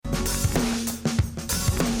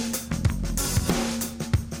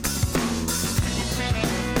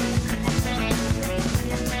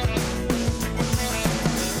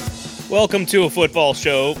Welcome to a football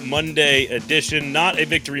show, Monday edition. Not a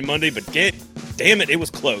Victory Monday, but damn it, it was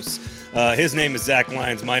close. His name is Zach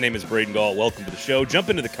Lyons. My name is Braden Gall. Welcome to the show. Jump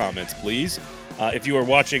into the comments, please. If you are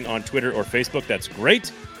watching on Twitter or Facebook, that's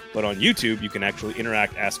great. But on YouTube, you can actually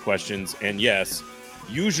interact, ask questions, and yes,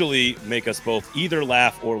 usually make us both either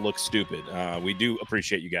laugh or look stupid. We do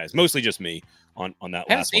appreciate you guys. Mostly just me on that last one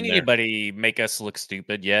there. Haven't seen anybody make us look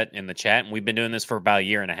stupid yet in the chat, and we've been doing this for about a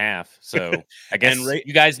year and a half. So I guess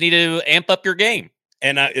you guys need to amp up your game.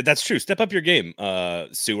 And that's true. Step up your game,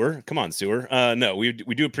 Sewer. Come on, Sewer. No, we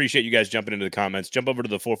do appreciate you guys jumping into the comments. Jump over to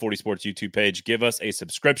the 440 Sports YouTube page. Give us a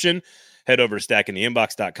subscription. Head over to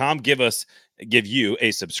stackintheinbox.com. Give you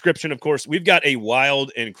a subscription, of course. We've got a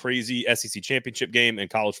wild and crazy SEC championship game and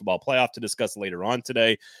college football playoff to discuss later on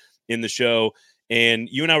today in the show. And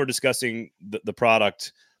you and I were discussing the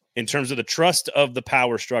product in terms of the trust of the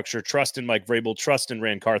power structure, trust in Mike Vrabel, trust in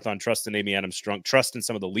Rand Carthon, trust in Amy Adams-Strunk, trust in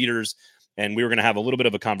some of the leaders. And we were going to have a little bit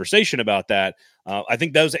of a conversation about that. I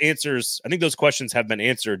think those questions have been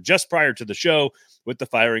answered just prior to the show with the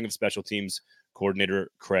firing of special teams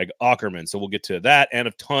coordinator Craig Aukerman. So we'll get to that and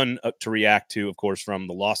a ton to react to, of course, from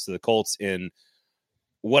the loss to the Colts in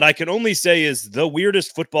what I can only say is the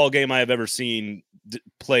weirdest football game I have ever seen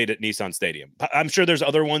played at Nissan Stadium. I'm sure there's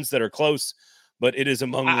other ones that are close, but it is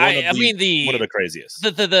among one of the craziest.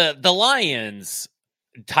 The Lions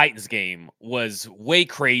Titans game was way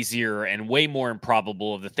crazier and way more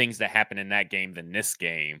improbable of the things that happened in that game than this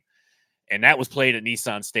game. And that was played at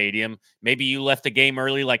Nissan Stadium. Maybe you left the game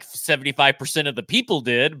early like 75% of the people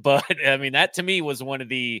did, but I mean, that to me was one of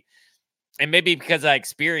the, and maybe because I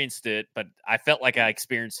experienced it, but I felt like I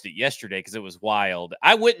experienced it yesterday because it was wild.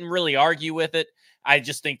 I wouldn't really argue with it. I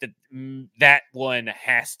just think that that one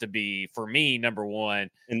has to be, for me, number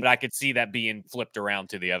one, but I could see that being flipped around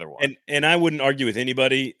to the other one. And I wouldn't argue with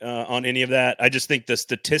anybody on any of that. I just think the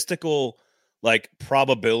statistical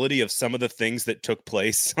probability of some of the things that took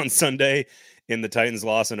place on Sunday in the Titans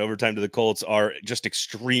loss and overtime to the Colts are just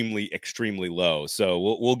extremely, extremely low. So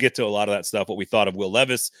we'll get to a lot of that stuff, what we thought of Will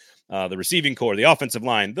Levis, the receiving core, the offensive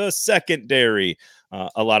line, the secondary,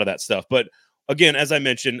 a lot of that stuff. But again, as I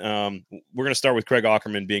mentioned, we're going to start with Craig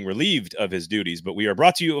Aukerman being relieved of his duties, but we are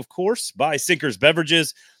brought to you, of course, by Sinkers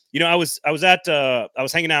Beverages. You know, I was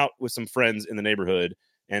hanging out with some friends in the neighborhood,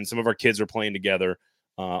 and some of our kids were playing together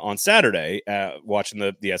on Saturday, watching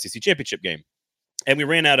the SEC championship game, and we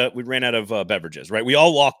ran out of beverages. Right, we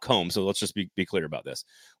all walk home, so let's just be clear about this.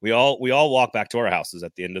 We all walk back to our houses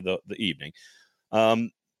at the end of the evening,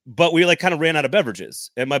 but we kind of ran out of beverages,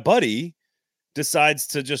 and my buddy decides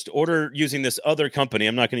to just order using this other company.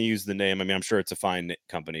 I'm not going to use the name. I mean, I'm sure it's a fine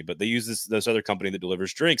company, but they use this other company that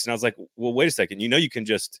delivers drinks. And I was like, well, wait a second. You can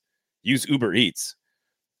just use Uber Eats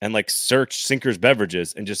and search Sinkers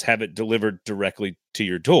Beverages and just have it delivered directly to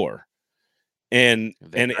your door. And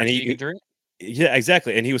he, yeah,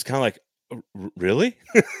 exactly. And he was kind of like, really?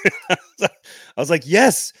 I was like,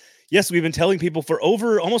 yes, we've been telling people for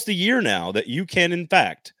over almost a year now that you can, in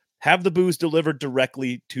fact, have the booze delivered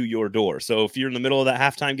directly to your door. So if you're in the middle of that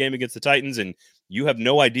halftime game against the Titans and you have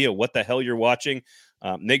no idea what the hell you're watching,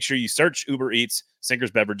 make sure you search Uber Eats,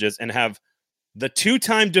 Sinkers Beverages, and have the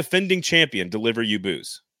two-time defending champion deliver you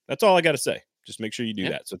booze. That's all I got to say. Just make sure you do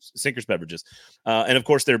that. So it's Sinkers Beverages. And of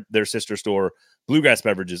course, their sister store, Bluegrass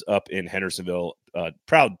Beverages, up in Hendersonville,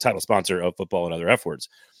 proud title sponsor of Football and Other F Words,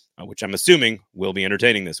 which I'm assuming will be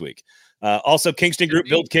entertaining this week. Also, Kingston Group,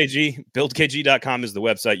 Build KG. BuildKG.com is the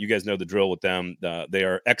website. You guys know the drill with them. They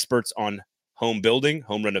are experts on home building,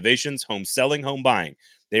 home renovations, home selling, home buying.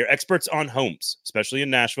 They are experts on homes, especially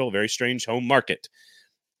in Nashville, a very strange home market.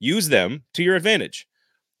 Use them to your advantage.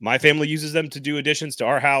 My family uses them to do additions to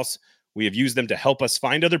our house. We have used them to help us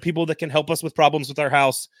find other people that can help us with problems with our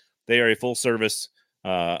house. They are a full-service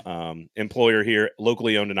employer here,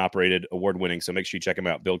 locally owned and operated, award-winning. So make sure you check them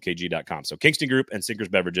out, buildkg.com. So Kingston Group and Sinkers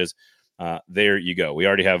Beverages, there you go. We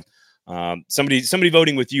already have somebody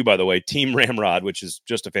voting with you, by the way, Team Ramrod, which is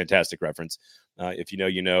just a fantastic reference. If you know,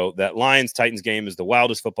 you know. That Lions-Titans game is the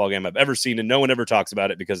wildest football game I've ever seen, and no one ever talks about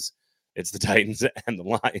it because it's the Titans and the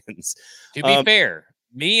Lions. To be fair,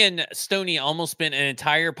 me and Stoney almost spent an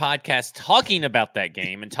entire podcast talking about that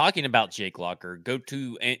game and talking about Jake Locker.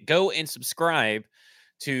 Go and subscribe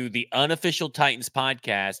to the Unofficial Titans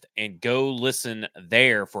podcast and go listen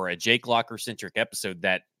there for a Jake Locker centric episode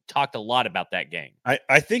that talked a lot about that game.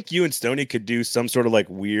 I think you and Stoney could do some sort of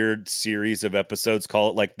weird series of episodes,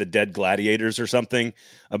 call it the Dead Gladiators or something,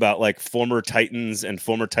 about former Titans and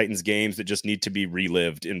former Titans games that just need to be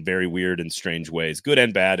relived in very weird and strange ways, good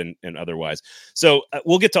and bad and otherwise. So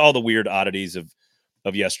we'll get to all the weird oddities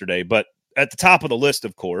of yesterday, but at the top of the list,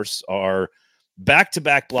 of course, are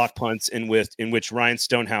back-to-back block punts in which Ryan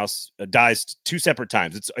Stonehouse dies 2 separate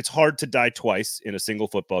times. It's hard to die twice in a single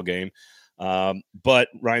football game. But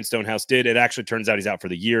Ryan Stonehouse did. It actually turns out he's out for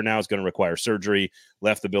the year now. Is going to require surgery.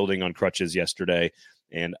 Left the building on crutches yesterday,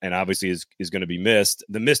 and obviously is going to be missed.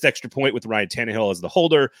 The missed extra point with Ryan Tannehill as the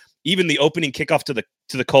holder. Even the opening kickoff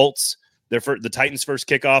to the Colts, the Titans' first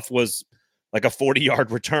kickoff was like a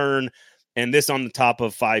 40-yard return, and this on the top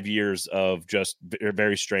of 5 years of just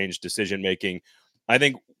very strange decision making. I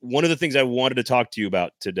think one of the things I wanted to talk to you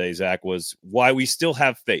about today, Zach, was why we still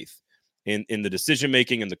have faith in the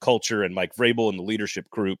decision-making and the culture and Mike Vrabel and the leadership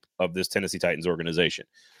group of this Tennessee Titans organization.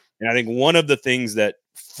 And I think one of the things that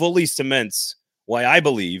fully cements why I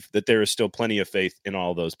believe that there is still plenty of faith in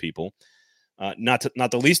all those people, not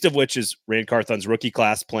the least of which is Rand Carthon's rookie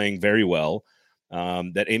class playing very well,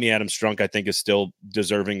 that Amy Adams-Strunk, I think, is still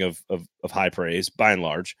deserving of high praise by and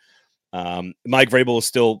large. Mike Vrabel is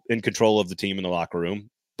still in control of the team in the locker room.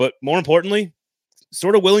 But more importantly,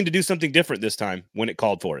 sort of willing to do something different this time when it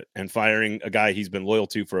called for it, and firing a guy he's been loyal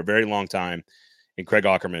to for a very long time, and Craig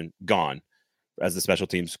Aukerman gone as the special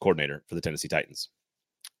teams coordinator for the Tennessee Titans.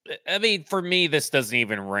 I mean, for me, this doesn't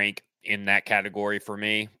even rank in that category for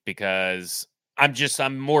me, because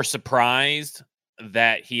I'm more surprised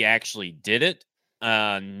that he actually did it.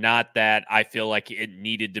 Not that I feel like it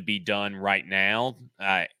needed to be done right now.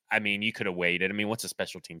 I mean, you could have waited. I mean, what's a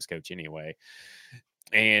special teams coach anyway?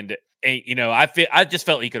 And I just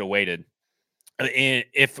felt he could have waited. And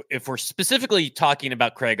if we're specifically talking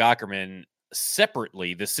about Craig Aukerman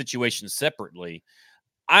separately, the situation separately,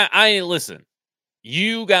 I listen.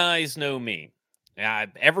 You guys know me.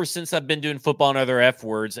 Ever since I've been doing football and other F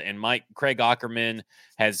words, and Craig Aukerman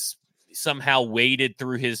has somehow waded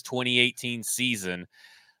through his 2018 season,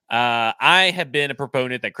 I have been a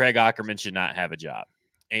proponent that Craig Aukerman should not have a job.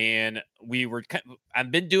 And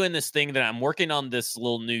I've been doing this thing that I'm working on, this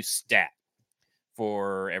little new stat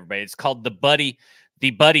for everybody. It's called the buddy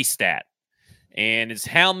stat. And it's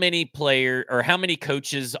how many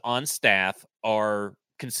coaches on staff are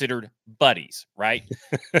considered buddies, right?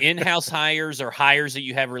 In-house hires or hires that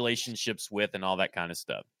you have relationships with and all that kind of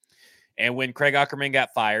stuff. And when Craig Aukerman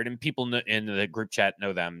got fired, and people in the group chat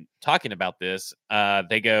know that I'm talking about this,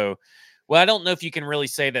 they go, well, I don't know if you can really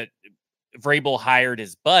say that Vrabel hired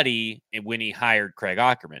his buddy when he hired Craig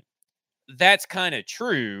Aukerman. That's kind of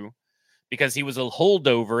true, because he was a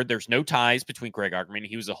holdover. There's no ties between Craig Aukerman.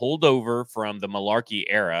 He was a holdover from the Malarkey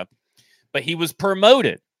era, but he was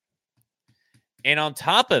promoted. And on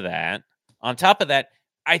top of that,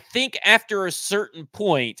 I think after a certain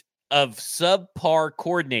point of subpar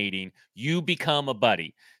coordinating, you become a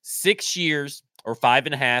buddy. 6 years or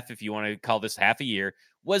 5.5, if you want to call this half a year,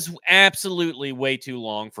 was absolutely way too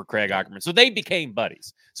long for Craig Aukerman. So they became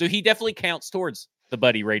buddies. So he definitely counts towards the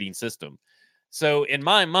buddy rating system. So in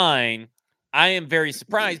my mind, I am very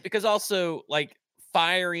surprised, because also, like,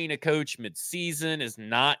 firing a coach mid-season is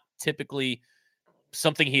not typically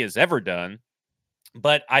something he has ever done.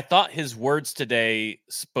 But I thought his words today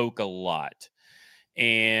spoke a lot.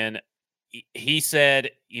 And he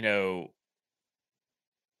said, it's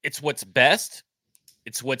what's best.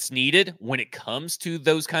 It's what's needed when it comes to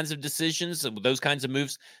those kinds of decisions, those kinds of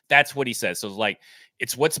moves. That's what he says. So it's like,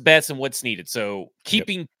 it's what's best and what's needed. So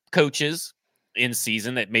keeping coaches in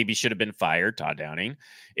season that maybe should have been fired, Todd Downing,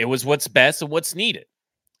 it was what's best and what's needed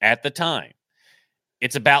at the time.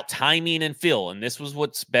 It's about timing and feel, and this was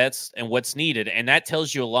what's best and what's needed. And that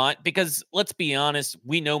tells you a lot, because let's be honest,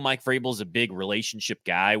 we know Mike Vrabel is a big relationship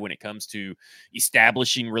guy when it comes to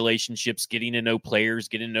establishing relationships, getting to know players,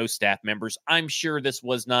 getting to know staff members. I'm sure this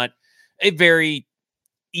was not a very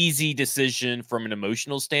easy decision from an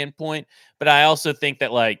emotional standpoint, but I also think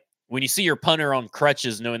that, like, when you see your punter on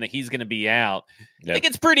crutches, knowing that he's going to be out, I think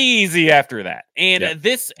it's pretty easy after that. And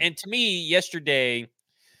and to me, yesterday,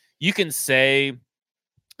 you can say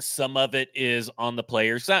some of it is on the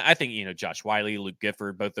players. I think, Josh Wiley, Luke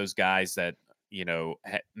Gifford, both those guys that,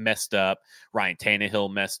 messed up. Ryan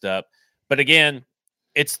Tannehill messed up. But again,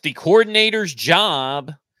 it's the coordinator's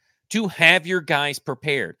job to have your guys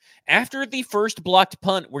prepared. After the first blocked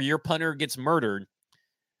punt where your punter gets murdered,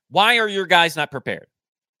 why are your guys not prepared?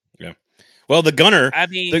 Yeah. Well, the gunner,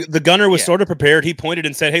 the gunner was sort of prepared. He pointed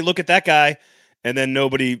and said, hey, look at that guy. And then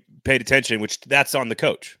nobody paid attention, which that's on the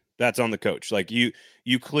coach. That's on the coach. Like you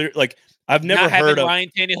clear, like I've never heard of Ryan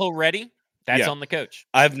Tannehill ready. That's on the coach.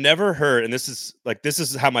 I've never heard, and this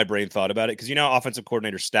is how my brain thought about it, because offensive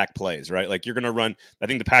coordinators stack plays, right? Like you're going to run. I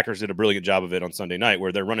think the Packers did a brilliant job of it on Sunday night,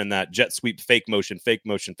 where they're running that jet sweep, fake motion,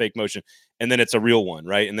 and then it's a real one,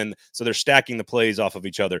 right? And then so they're stacking the plays off of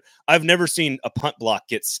each other. I've never seen a punt block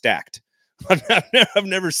get stacked. I've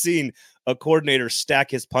never seen a coordinator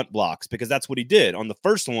stack his punt blocks, because that's what he did. On the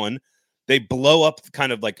first one, they blow up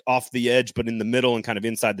kind of like off the edge, but in the middle and kind of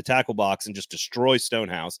inside the tackle box and just destroy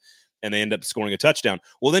Stonehouse, and they end up scoring a touchdown.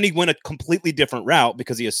 Well, then he went a completely different route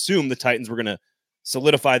because he assumed the Titans were going to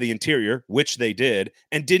solidify the interior, which they did,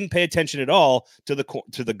 and didn't pay attention at all to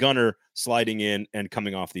the gunner sliding in and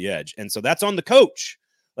coming off the edge. And so that's on the coach.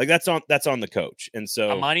 Like that's on the coach. And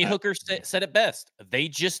so Amani Hooker said it best. They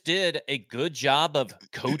just did a good job of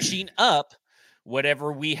coaching up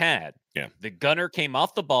whatever we had. Yeah. The gunner came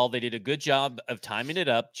off the ball. They did a good job of timing it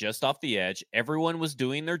up just off the edge. Everyone was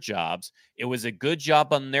doing their jobs. It was a good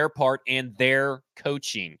job on their part and their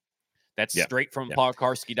coaching. That's straight from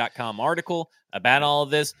PaulKarski.com article about all of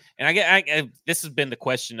this. And I this has been the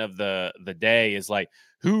question of the day is like,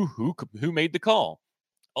 who made the call?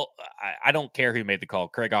 Oh, I don't care who made the call.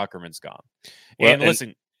 Craig Ackerman's gone. Well, and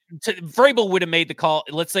listen, Vrabel would have made the call.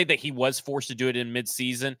 Let's say that he was forced to do it in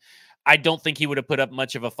midseason. I don't think he would have put up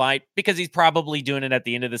much of a fight because he's probably doing it at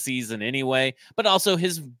the end of the season anyway. But also,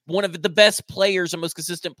 one of the best players and most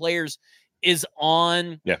consistent players is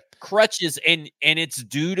on crutches, and it's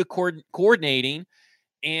due to coordinating,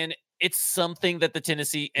 and it's something that the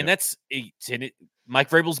Tennessee and that's Mike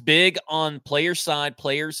Vrabel's big on player side,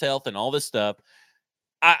 players' health, and all this stuff.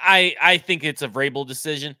 I think it's a Vrabel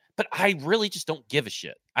decision, but I really just don't give a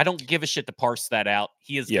shit. I don't give a shit to parse that out.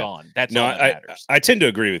 He is gone. That's all that matters. I tend to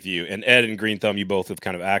agree with you. And Ed and Green Thumb, you both have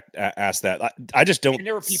kind of asked that. I just don't. And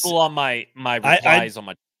there were people on my replies on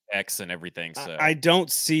my X and everything. So I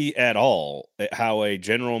don't see at all how a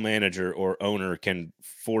general manager or owner can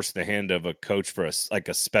force the hand of a coach for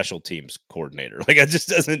a special teams coordinator. Like, it just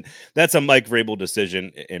doesn't. That's a Mike Vrabel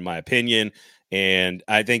decision, in my opinion. And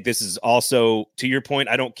I think this is also, to your point,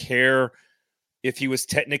 I don't care if he was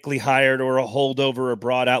technically hired or a holdover or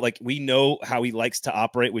brought out. Like, we know how he likes to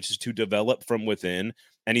operate, which is to develop from within.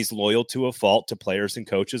 And he's loyal to a fault to players and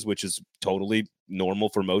coaches, which is totally normal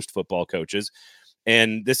for most football coaches.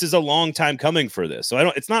 And this is a long time coming for this. So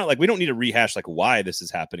it's not like we don't need to rehash like why this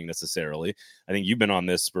is happening necessarily. I think you've been on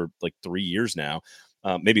this for like 3 years now,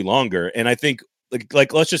 maybe longer. And I think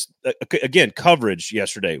like let's just again, coverage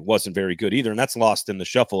yesterday wasn't very good either, and that's lost in the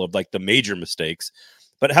shuffle of like the major mistakes.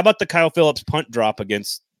 But how about the Kyle Phillips punt drop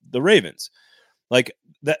against the Ravens? Like,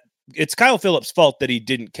 that it's Kyle Phillips' fault that he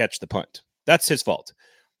didn't catch the punt. That's his fault.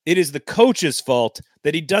 It is the coach's fault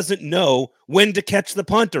that he doesn't know when to catch the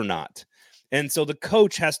punt or not. And so the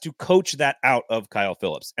coach has to coach that out of Kyle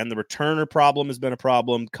Phillips. And the returner problem has been a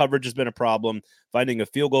problem. Coverage has been a problem. Finding a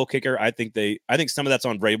field goal kicker, I think some of that's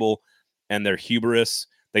on Vrabel and their hubris.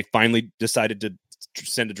 They finally decided to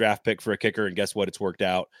send a draft pick for a kicker, and guess what? It's worked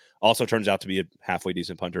out. Also turns out to be a halfway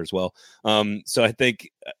decent punter as well. So I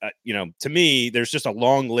think, to me, there's just a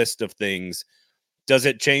long list of things. Does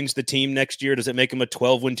it change the team next year? Does it make them a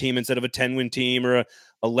 12-win team instead of a 10-win team, or a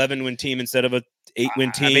 11-win team instead of a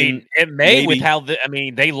 8-win team? I mean, it may. Maybe. With how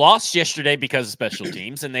they lost yesterday because of special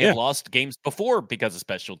teams, and they have lost games before because of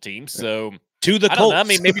special teams. So to the Colts. I don't know. I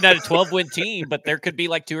mean, maybe not a 12-win team, but there could be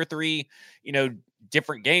like 2 or 3,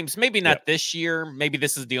 different games. Maybe not this year. Maybe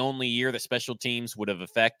this is the only year that special teams would have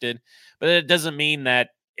affected, but it doesn't mean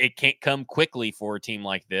that it can't come quickly for a team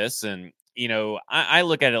like this. And, I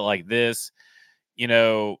look at it like this, he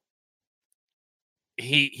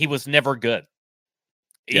was never good.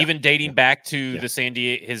 Even dating back to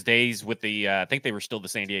the his days with the, I think they were still the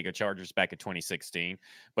San Diego Chargers back in 2016,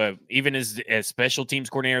 but even as special teams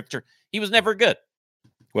coordinator, he was never good.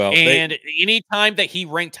 Well, and any time that he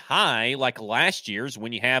ranked high, like last year's,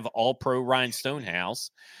 when you have All-Pro Ryan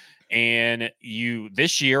Stonehouse, and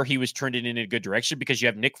this year he was trending in a good direction because you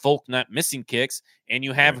have Nick Folk not missing kicks, and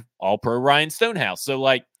you have All-Pro Ryan Stonehouse. So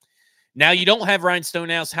like, now you don't have Ryan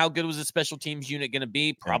Stonehouse. How good was the special teams unit going to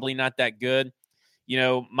be? Probably not that good.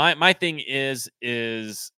 My thing is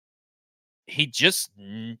he just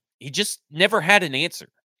never had an answer.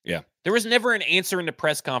 Yeah. There was never an answer in the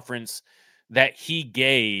press conference that he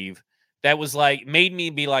gave that was like, made me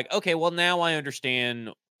be like, okay, well, now I understand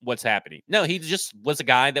what's happening. No, he just was a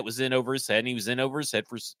guy that was in over his head, and he was in over his head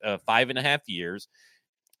for 5.5 years.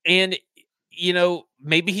 And,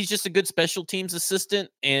 maybe he's just a good special teams assistant,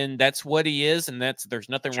 and that's what he is. And there's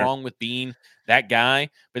nothing wrong with being that guy,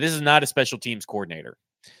 but this is not a special teams coordinator.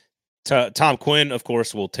 Tom Quinn, of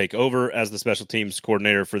course, will take over as the special teams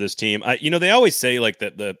coordinator for this team. They always say like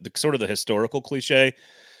that the sort of the historical cliche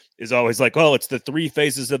is always like, oh, it's the 3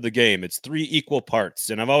 phases of the game. It's 3 equal parts.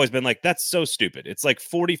 And I've always been like, that's so stupid. It's like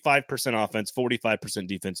 45% offense, 45%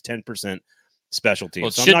 defense, 10% special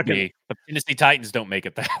teams. Well, it should be. But Tennessee Titans don't make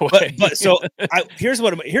it that way. But so here's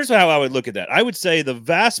how I would look at that. I would say the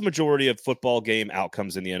vast majority of football game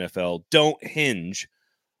outcomes in the NFL don't hinge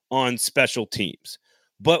on special teams.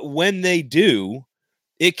 But when they do,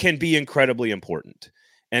 it can be incredibly important.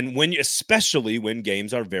 And especially when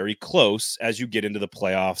games are very close as you get into the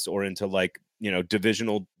playoffs or into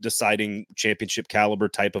divisional deciding championship caliber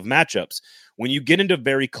type of matchups. When you get into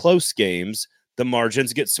very close games, the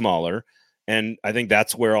margins get smaller. And I think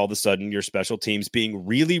that's where all of a sudden your special teams being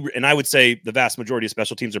really, and I would say the vast majority of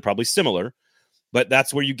special teams are probably similar, but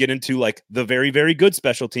that's where you get into the very, very good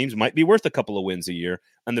special teams might be worth a couple of wins a year.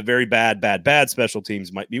 And the very bad special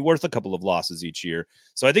teams might be worth a couple of losses each year.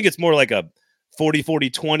 So I think it's more like a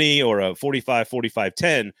 40-40-20 or a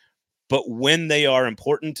 45-45-10. But when they are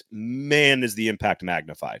important, man, is the impact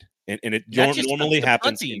magnified. And it normally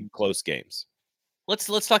happens in close games.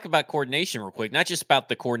 Let's talk about coordination real quick. Not just about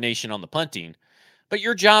the coordination on the punting, but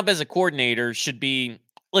your job as a coordinator should be,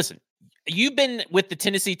 listen, you've been with the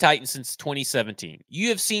Tennessee Titans since 2017. You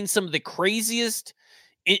have seen some of the craziest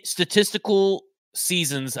statistical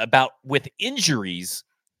seasons with injuries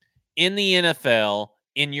in the NFL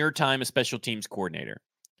in your time as special teams coordinator.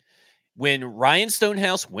 When Ryan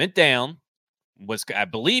Stonehouse went down, I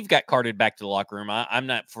believe got carted back to the locker room. I'm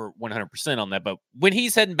not for 100% on that, but when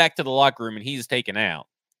he's heading back to the locker room and he's taken out,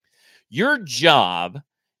 your job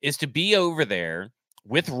is to be over there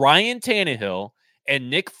with Ryan Tannehill and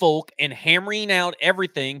Nick Folk and hammering out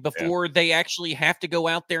everything before they actually have to go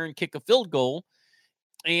out there and kick a field goal.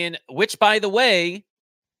 And which, by the way,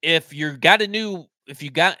 and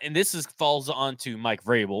this falls onto Mike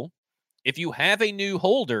Vrabel, if you have a new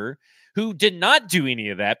holder who did not do any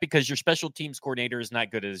of that because your special teams coordinator is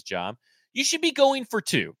not good at his job, you should be going for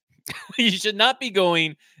 2. You should not be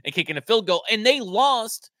going and kicking a field goal. And they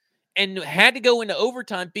lost and had to go into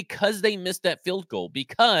overtime because they missed that field goal,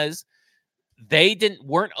 because they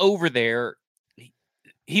weren't over there.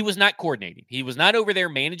 He was not coordinating. He was not over there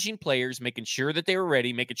managing players, making sure that they were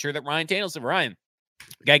ready, making sure that Ryan Tannehill said, Ryan,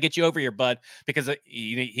 got to get you over here, bud, because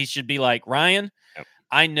he should be like, Ryan,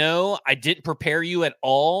 I know I didn't prepare you at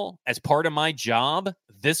all as part of my job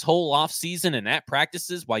this whole offseason and at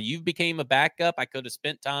practices while you became a backup. I could have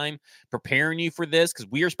spent time preparing you for this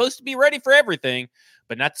because we are supposed to be ready for everything,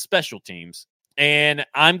 but not the special teams. And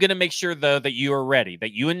I'm going to make sure, though, that you are ready,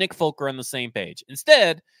 that you and Nick Folk are on the same page.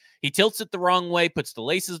 Instead, he tilts it the wrong way, puts the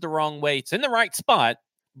laces the wrong way. It's in the right spot,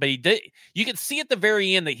 but you can see at the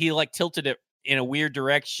very end that he tilted it in a weird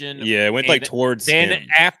direction. Yeah, it went towards then him.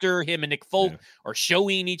 After him and Nick Folk are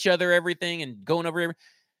showing each other everything and going over everything.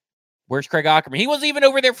 Where's Craig Ackerman? He wasn't even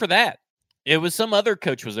over there for that. It was some other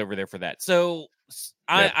coach was over there for that. So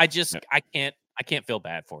I can't feel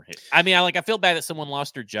bad for him. I mean, I feel bad that someone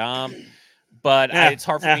lost their job, but it's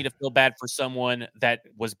hard for me to feel bad for someone that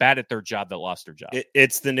was bad at their job that lost their job.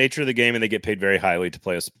 It's the nature of the game, and they get paid very highly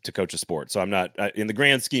to coach a sport. So I'm not in the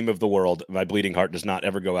grand scheme of the world. My bleeding heart does not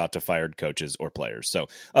ever go out to fired coaches or players. So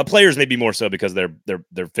players maybe more so because their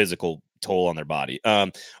physical toll on their body.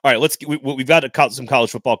 All right, we've got some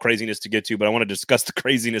college football craziness to get to, but I want to discuss the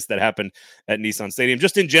craziness that happened at Nissan Stadium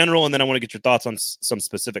just in general, and then I want to get your thoughts on some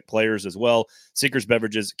specific players as well. Seekers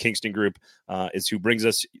Beverages Kingston Group is who brings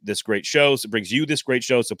us this great show. So brings you this great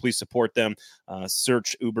show. So please support them.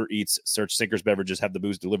 Search Uber Eats, search Seekers Beverages, have the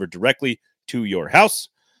booze delivered directly to your house.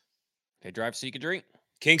 They drive so you can drink.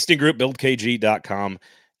 Kingston Group, buildkg.com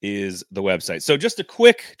is the website. So just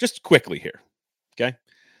quickly here. Okay.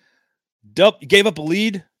 Gave up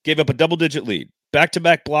a double-digit lead,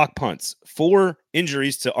 back-to-back block punts, 4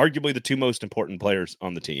 injuries to arguably the 2 most important players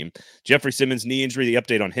on the team. Jeffrey Simmons' knee injury, the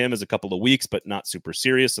update on him is a couple of weeks, but not super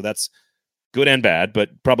serious, so that's good and bad, but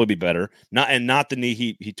probably better. Not the knee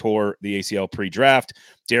he tore the ACL pre-draft.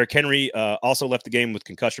 Derrick Henry also left the game with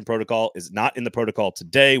concussion protocol, is not in the protocol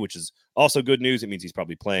today, which is also good news. It means he's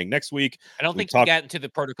probably playing next week. I don't think he got into the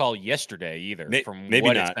protocol yesterday either, from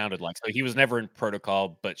what it sounded like. So he was never in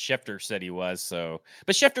protocol, but Schefter said he was.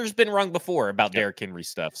 But Schefter's been wrong before about Derrick Henry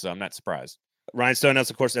stuff, so I'm not surprised. Ryan Stonehouse,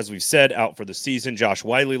 of course, as we've said, out for the season. Josh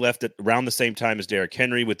Wiley left at around the same time as Derrick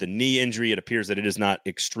Henry with the knee injury. It appears that it is not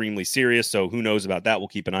extremely serious, so who knows about that? We'll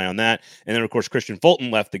keep an eye on that. And then, of course, Christian Fulton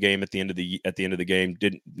left the game at the end of the game.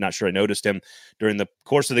 Not sure I noticed him during the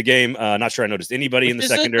course of the game. Not sure I noticed anybody in the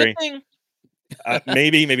secondary.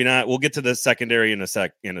 Maybe not. We'll get to the secondary in a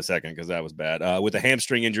second because that was bad. With a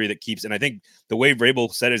hamstring injury that keeps, and I think the way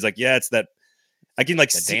Vrabel said it is it's that. I can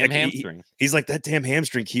see hamstring. He's like, that damn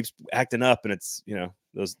hamstring keeps acting up, and it's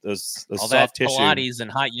those all soft that tissue. Pilates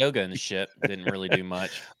and hot yoga and shit didn't really do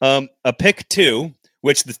much. A pick 2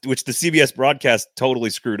 which the CBS broadcast totally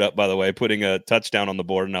screwed up, by the way, putting a touchdown on the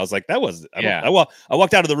board. And I was like, that was, I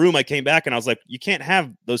walked out of the room. I came back and I was like, you can't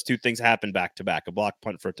have those two things happen back to back, a block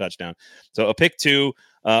punt for a touchdown. So a pick two,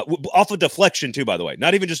 off a deflection too, by the way,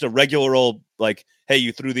 not even just a regular old, like, hey,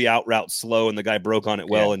 you threw the out route slow and the guy broke on it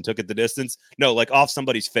well and took it the distance. No, like off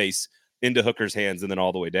somebody's face into Hooker's hands and then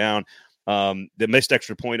all the way down. The missed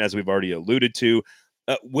extra point, as we've already alluded to.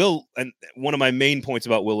 Will, and one of my main points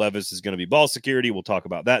about Will Levis is going to be ball security. We'll talk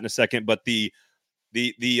about that in a second. But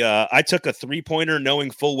I took a 3-pointer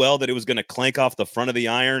knowing full well that it was going to clank off the front of the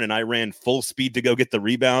iron, and I ran full speed to go get the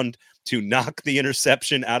rebound to knock the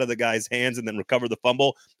interception out of the guy's hands and then recover the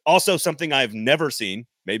fumble. Also, something I've never seen,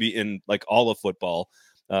 maybe in like all of football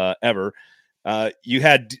ever. You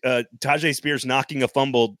had Tajay Spears knocking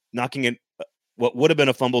it, what would have been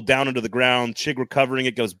a fumble, down into the ground. Chig recovering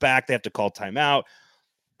it, goes back. They have to call timeout.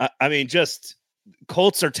 I mean, just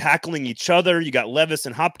Colts are tackling each other. You got Levis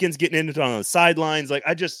and Hopkins getting into it on the sidelines. Like,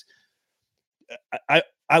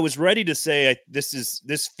 I was ready to say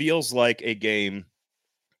this feels like a game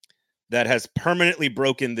that has permanently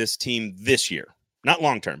broken this team this year, not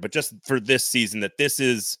long term, but just for this season. That this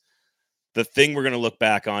is the thing we're going to look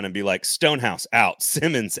back on and be like, Stonehouse out,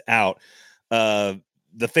 Simmons out, the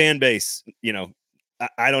fan base.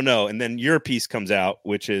 I don't know. And then your piece comes out,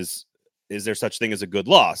 which is there such thing as a good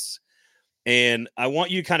loss? And I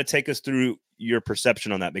want you to kind of take us through your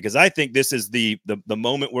perception on that, because I think this is the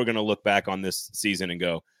moment we're going to look back on this season and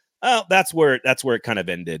go, oh, that's where it kind of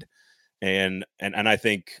ended. And I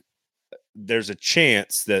think there's a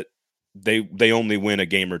chance that they only win a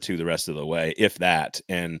game or two the rest of the way, if that.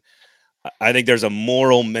 And I think there's a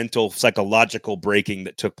moral, mental, psychological breaking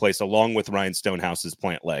that took place along with Ryan Stonehouse's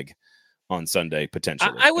plant leg on Sunday,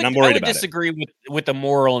 potentially. I would about disagree with the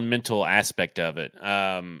moral and mental aspect of it.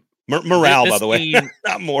 Morale, by the way,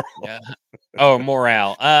 not moral. Oh,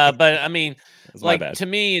 morale. But I mean, like, to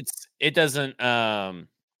me, it doesn't. I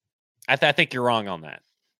think you're wrong on that,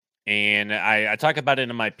 and I talk about it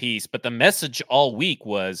in my piece. But the message all week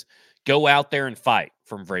was go out there and fight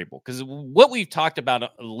from Vrabel, because what we've talked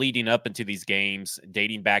about leading up into these games,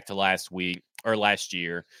 dating back to last week or last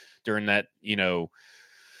year, during that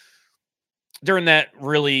during that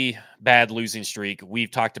really bad losing streak,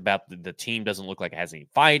 we've talked about the team doesn't look like it has any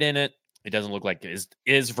fight in it. It doesn't look like is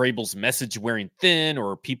Vrabel's message wearing thin,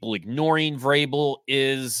 or people ignoring Vrabel?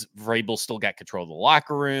 Is Vrabel still got control of the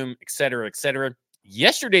locker room, et cetera, et cetera?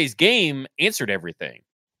 Yesterday's game answered everything.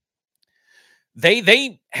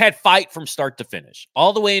 They had fight from start to finish,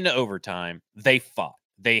 all the way into overtime. They fought.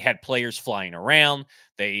 They had players flying around.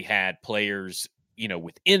 They had players,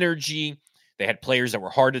 with energy. They had players that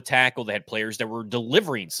were hard to tackle. They had players that were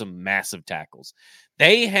delivering some massive tackles.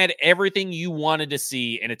 They had everything you wanted to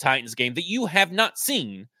see in a Titans game that you have not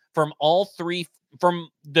seen from all three, from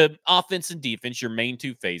the offense and defense, your main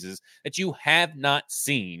two phases, that you have not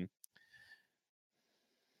seen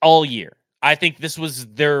all year. I think this was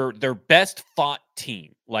their best fought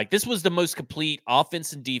team. Like, this was the most complete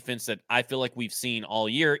offense and defense that I feel like we've seen all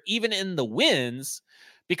year, even in the wins,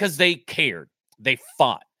 because they cared. They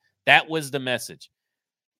fought. That was the message.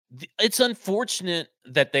 It's unfortunate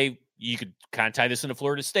that you could kind of tie this into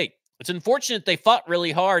Florida State. It's unfortunate they fought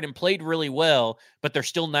really hard and played really well, but they're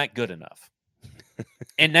still not good enough.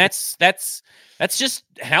 And that's just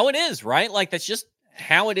how it is, right? Like, that's just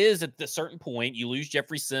how it is at a certain point. You lose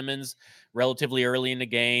Jeffrey Simmons relatively early in the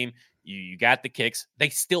game. You got the kicks. They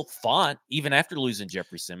still fought even after losing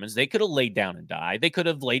Jeffrey Simmons. They could have laid down and died. They could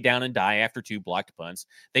have laid down and died after 2 blocked punts.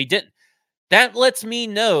 They didn't. That lets me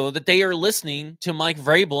know that they are listening to Mike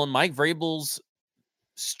Vrabel and Mike Vrabel's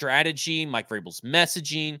strategy, Mike Vrabel's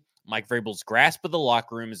messaging. Mike Vrabel's grasp of the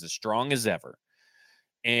locker room is as strong as ever.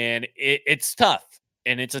 And it's tough,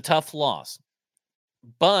 and it's a tough loss.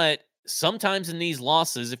 But sometimes in these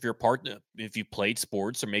losses, if you played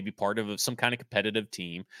sports or maybe part of some kind of competitive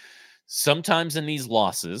team, sometimes in these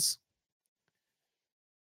losses,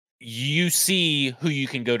 you see who you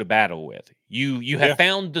can go to battle with. You have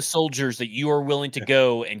found the soldiers that you are willing to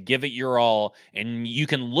go and give it your all, and you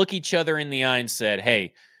can look each other in the eye and said,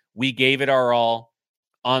 hey, we gave it our all,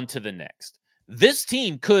 on to the next. This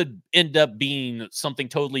team could end up being something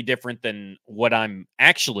totally different than what I'm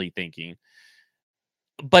actually thinking.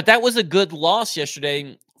 But that was a good loss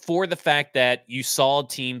yesterday for the fact that you saw a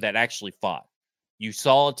team that actually fought. You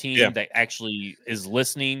saw a team that actually is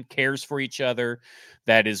listening, cares for each other,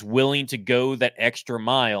 that is willing to go that extra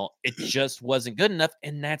mile. It just wasn't good enough,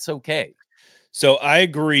 and that's okay. So I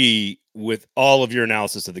agree with all of your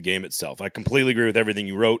analysis of the game itself. I completely agree with everything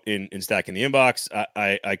you wrote in Stacking the Inbox.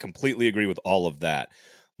 I completely agree with all of that.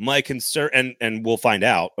 My concern, and we'll find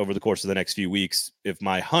out over the course of the next few weeks if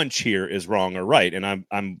my hunch here is wrong or right, and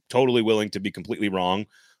I'm totally willing to be completely wrong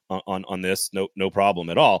on this. No problem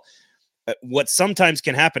at all. What sometimes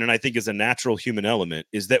can happen, and I think is a natural human element,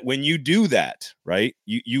 is that when you do that, right,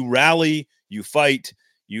 you rally, you fight,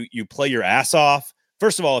 you play your ass off.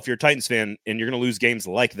 First of all, if you're a Titans fan and you're going to lose games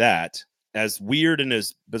like that, as weird and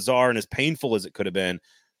as bizarre and as painful as it could have been,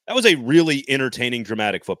 that was a really entertaining,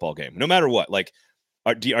 dramatic football game. No matter what, like,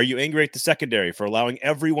 are you angry at the secondary for allowing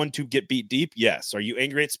everyone to get beat deep? Yes. Are you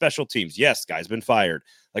angry at special teams? Yes. Guy's been fired.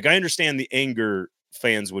 Like, I understand the anger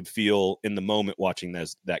fans would feel in the moment watching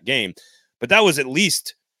that game, but that was at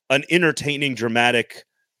least an entertaining, dramatic,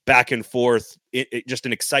 back and forth, just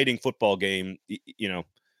an exciting football game.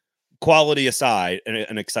 Quality aside,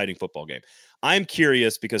 an exciting football game. I'm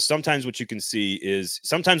curious because sometimes what you can see is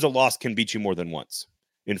sometimes a loss can beat you more than once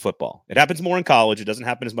in football. It happens more in college. It doesn't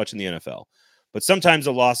happen as much in the NFL. But sometimes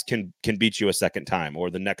a loss can beat you a second time or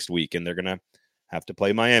the next week, and they're going to have to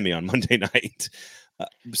play Miami on Monday night.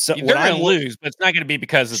 So they're going to lose, but it's not going to be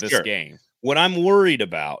because of this game. What I'm worried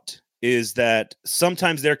about is that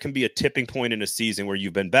sometimes there can be a tipping point in a season where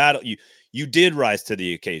you've been battled. You did rise to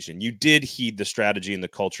the occasion. You did heed the strategy and the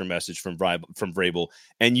culture message from Vrabel,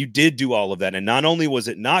 and you did do all of that. And not only was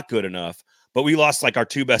it not good enough, but we lost like our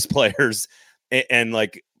two best players, and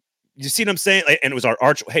like, you see what I'm saying? And it was our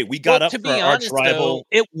arch. Hey, we got up for our arch rival.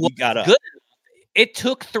 It was good. It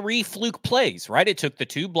took 3 fluke plays, right? It took the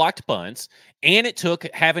 2 blocked bunts, and it took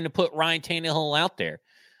having to put Ryan Tannehill out there.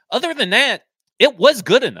 Other than that, it was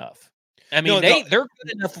good enough. I mean, their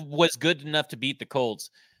good enough was good enough to beat the Colts,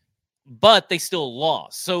 but they still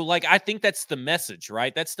lost. So, like, I think that's the message,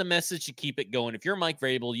 right? That's the message to keep it going. If you're Mike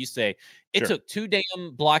Vrabel, you say it took 2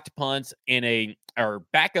 damn blocked punts and our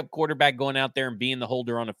backup quarterback going out there and being the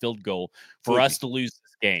holder on a field goal for us to lose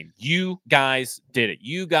this game. You guys did it.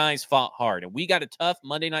 You guys fought hard, and we got a tough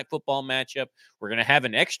Monday Night Football matchup. We're going to have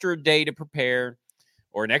an extra day to prepare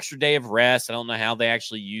or an extra day of rest. I don't know how they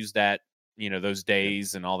actually use that, those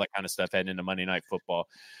days and all that kind of stuff heading into Monday Night Football.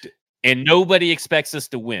 And nobody expects us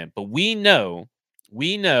to win, but we know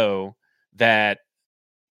that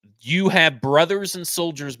you have brothers and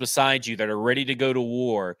soldiers beside you that are ready to go to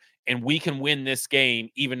war, and we can win this game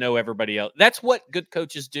even though everybody else. That's what good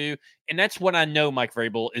coaches do, and that's what I know Mike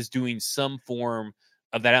Vrabel is doing some form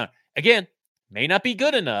of that out. Again, may not be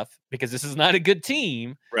good enough because this is not a good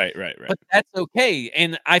team. Right. But that's okay.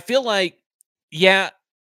 And I feel like,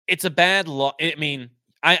 it's a bad loss. I mean,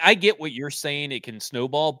 I get what you're saying. It can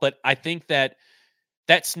snowball, but I think that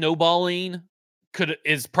snowballing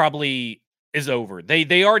is over.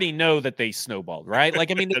 They already know that they snowballed, right?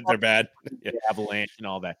 Like, I mean, they're bad. Avalanche and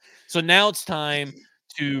all that. So now it's time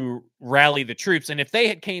to rally the troops. And if they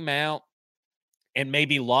had came out and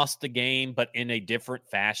maybe lost the game, but in a different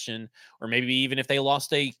fashion, or maybe even if they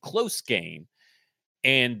lost a close game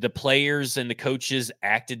and the players and the coaches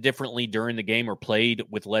acted differently during the game or played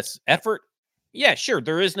with less effort, yeah, sure.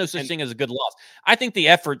 There is no such thing as a good loss. I think the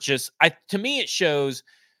effort to me, it shows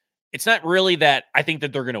it's not really that I think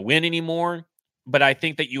that they're going to win anymore, but I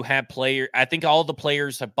think that you have I think all the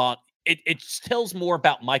players have bought it. It tells more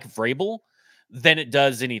about Mike Vrabel than it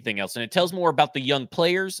does anything else. And it tells more about the young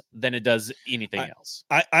players than it does anything else.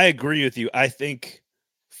 I agree with you. I think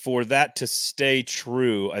for that to stay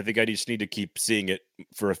true, I think I just need to keep seeing it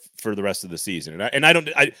for the rest of the season.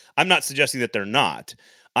 I'm not suggesting that they're not.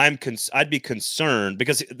 I'd be concerned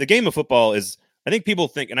because the game of football is, I think people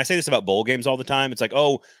think, and I say this about bowl games all the time. It's like,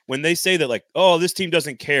 oh, when they say that, like, oh, this team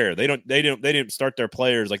doesn't care. They didn't start their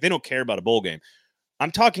players. Like, they don't care about a bowl game.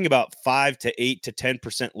 I'm talking about 5 to 8 to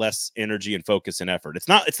 10% less energy and focus and effort. It's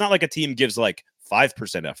not like a team gives like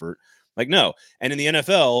 5% effort. Like, no. And in the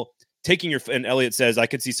NFL, and Elliott says, I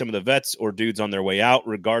could see some of the vets or dudes on their way out,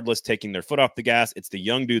 regardless, taking their foot off the gas. It's the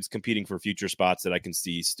young dudes competing for future spots that I can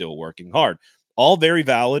see still working hard. All very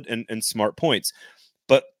valid and smart points.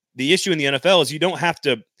 But the issue in the NFL is you don't have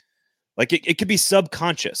to, like, it could be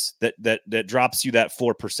subconscious that drops you that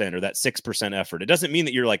 4% or that 6% effort. It doesn't mean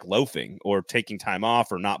that you're like loafing or taking time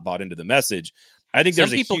off or not bought into the message. I think some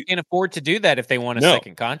people can't afford to do that if they want a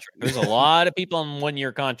second contract. There's a lot of people on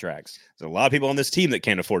 1-year contracts. There's a lot of people on this team that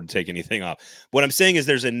can't afford to take anything off. What I'm saying is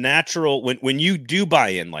there's a natural, when you do buy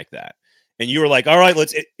in like that, and you were like, all right,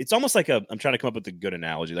 it's almost like I'm trying to come up with a good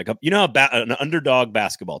analogy. Like, an underdog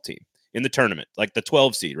basketball team in the tournament, like the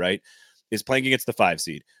 12 seed, right, is playing against the 5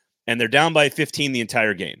 seed, and they're down by 15 the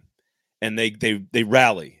entire game, and they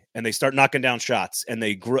rally and they start knocking down shots, and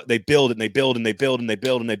they build and they build and they build and they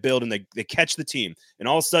build and they build and they catch the team, and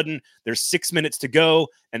all of a sudden there's 6 minutes to go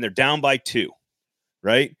and they're down by 2,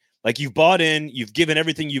 right? Like you've bought in, you've given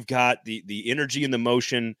everything you've got, the energy and the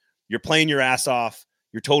motion. You're playing your ass off.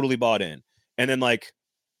 You're totally bought in. And then like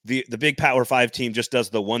the big Power 5 team just does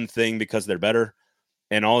the one thing because they're better.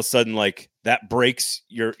 And all of a sudden, like that breaks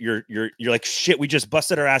you're like, shit, we just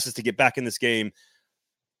busted our asses to get back in this game.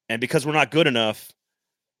 And because we're not good enough,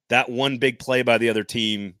 that one big play by the other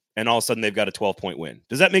team, and all of a sudden they've got a 12-point win.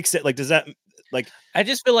 Does that make sense? Like, does that like? I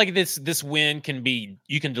just feel like this win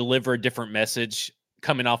you can deliver a different message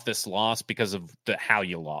coming off this loss because of how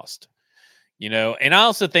you lost. And I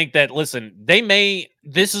also think that, listen,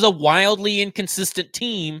 this is a wildly inconsistent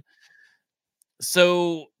team.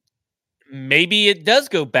 So maybe it does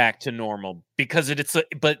go back to normal because it's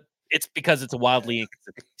because it's a wildly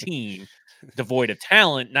inconsistent team devoid of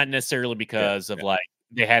talent, not necessarily because of like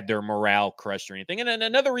they had their morale crushed or anything. And then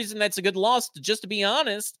another reason that's a good loss, just to be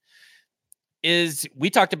honest, is we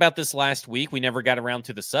talked about this last week. We never got around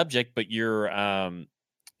to the subject, but you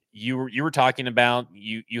were talking about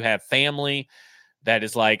you have family that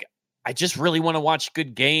is like, I just really want to watch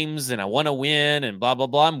good games and I want to win and blah blah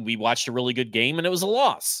blah. And we watched a really good game and it was a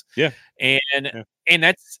loss. Yeah, and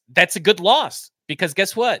that's a good loss because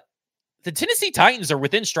guess what? The Tennessee Titans are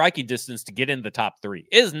within striking distance to get in the top 3.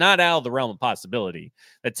 It is not out of the realm of possibility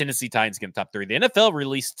that Tennessee Titans get in the top 3. The NFL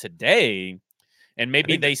released today, and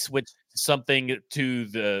maybe they switched something to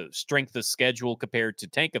the strength of schedule compared to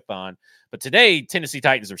Tankathon. But today, Tennessee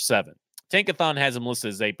Titans are 7. Tankathon has them listed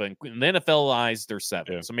as 8, but in the NFL eyes, they're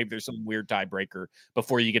 7. Yeah. So maybe there's some weird tiebreaker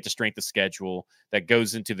before you get to strength of schedule that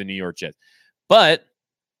goes into the New York Jets. But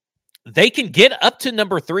they can get up to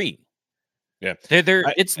number 3. Yeah,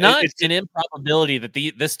 it's not an improbability that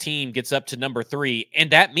this team gets up to number 3,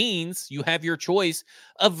 and that means you have your choice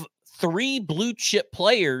of 3 blue chip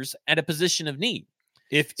players at a position of need.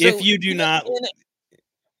 If you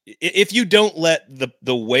don't let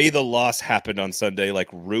the way the loss happened on Sunday like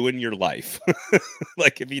ruin your life,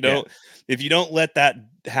 like if you don't let that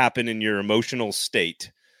happen in your emotional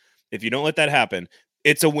state, if you don't let that happen,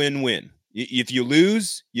 it's a win-win. If you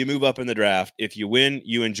lose, you move up in the draft. If you win,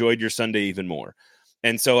 you enjoyed your Sunday even more.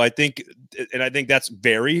 And so I think that's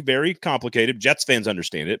very, very complicated. Jets fans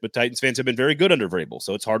understand it, but Titans fans have been very good under Vrabel,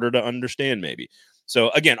 so it's harder to understand maybe. So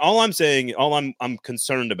again, all I'm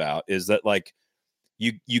concerned about is that like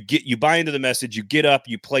you buy into the message, you get up,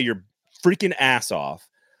 you play your freaking ass off,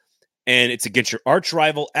 and it's against your arch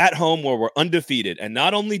rival at home where we're undefeated. And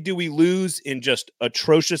not only do we lose in just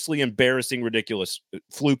atrociously embarrassing, ridiculous,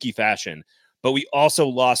 fluky fashion, but we also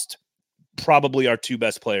lost probably our 2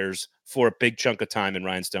 best players for a big chunk of time in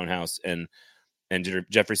Ryan Stonehouse and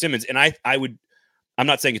Jeffrey Simmons. And I'm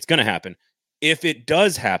not saying it's going to happen. If it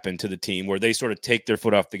does happen to the team where they sort of take their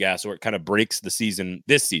foot off the gas or it kind of breaks the season,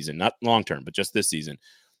 this season, not long term, but just this season,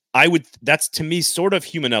 that's to me sort of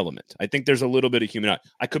human element. I think there's a little bit of human.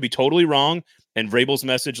 I could be totally wrong. And Vrabel's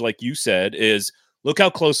message, like you said, is look how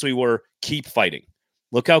close we were. Keep fighting.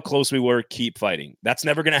 Look how close we were. Keep fighting. That's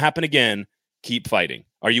never going to happen again. Keep fighting.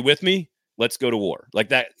 Are you with me? Let's go to war. Like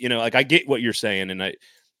that, like I get what you're saying, and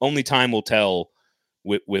only time will tell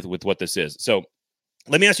with what this is. So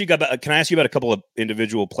let me ask you about. Can I ask you about a couple of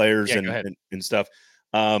individual players and stuff?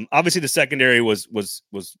 Obviously, the secondary was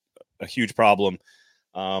a huge problem.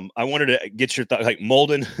 I wanted to get your thought. Like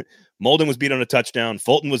Molden was beat on a touchdown.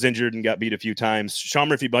 Fulton was injured and got beat a few times. Sean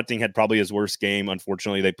Murphy-Bunting had probably his worst game.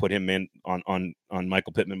 Unfortunately, they put him in on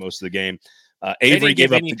Michael Pittman most of the game. Avery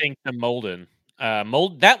gave up anything to Molden.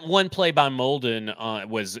 That one play by Molden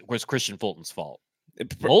was Christian Fulton's fault.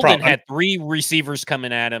 Molden had 3 receivers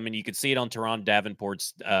coming at him, and you could see it on Teron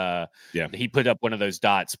Davenport's. He put up one of those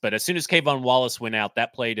dots. But as soon as Kayvon Wallace went out,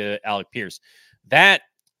 that play to Alec Pierce, that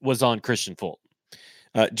was on Christian Fulton.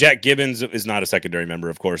 Jack Gibbons is not a secondary member,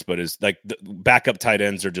 of course, but is like the backup tight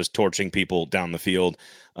ends are just torching people down the field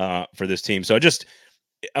for this team. So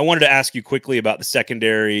I wanted to ask you quickly about the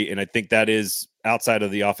secondary, and I think that is outside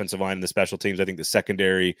of the offensive line and the special teams. I think the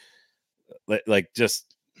secondary, like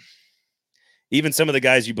just even some of the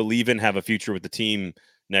guys you believe in have a future with the team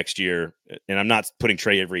next year. And I'm not putting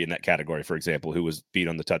Trey Avery in that category, for example, who was beat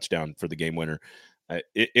on the touchdown for the game winner.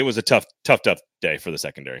 It was a tough day for the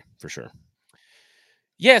secondary, for sure.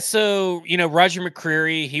 Yeah, so, Roger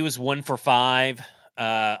McCreary, he was 1 for 5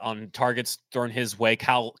 on targets thrown his way.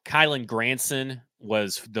 Kylan Granson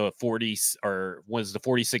was the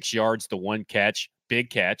 46 yards, the 1 catch,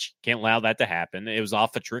 big catch. Can't allow that to happen. It was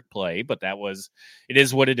off a trick play, but it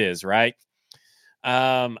is what it is, right?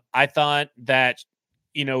 I thought that,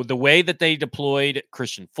 the way that they deployed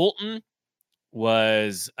Christian Fulton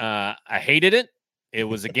was, I hated it. It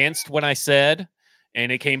was against what I said,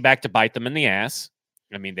 and it came back to bite them in the ass.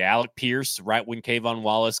 I mean, the Alec Pierce, right when Kayvon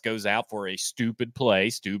Wallace goes out for a stupid play,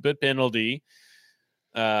 stupid penalty.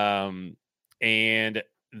 And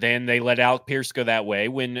then they let Alec Pierce go that way.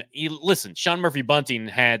 Listen, Sean Murphy Bunting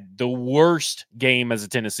had the worst game as a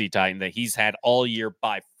Tennessee Titan that he's had all year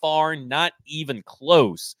by far, not even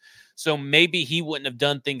close. So maybe he wouldn't have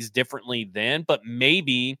done things differently then, but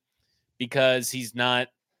maybe because he's a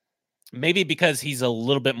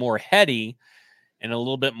little bit more heady and a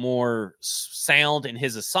little bit more sound in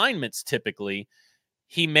his assignments typically,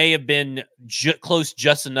 he may have been close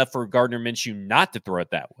just enough for Gardner Minshew not to throw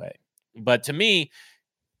it that way. But to me,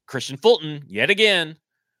 Christian Fulton, yet again,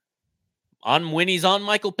 when he's on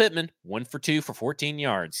Michael Pittman, 1 for 2 for 14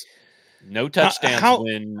 yards. No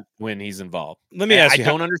touchdowns when he's involved. Let me ask you. I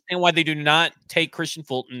don't understand why they do not take Christian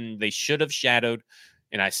Fulton. They should have shadowed.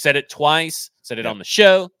 And I said it twice, said it on the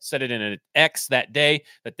show, said it in an X that day,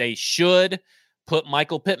 that they should put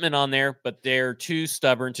Michael Pittman on there, but they're too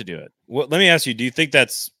stubborn to do it. Well, let me ask you, do you think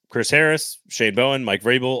that's Chris Harris, Shane Bowen, Mike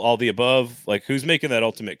Vrabel, all the above? Like, who's making that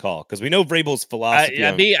ultimate call? Because we know Vrabel's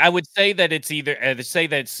philosophy. I would say that it's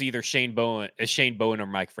either Shane Bowen or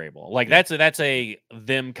Mike Vrabel. Like that's a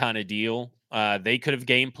them kind of deal. They could have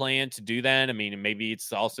game planned to do that. I mean, maybe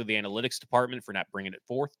it's also the analytics department for not bringing it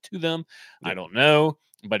forth to them. I don't know,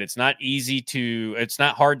 but it's not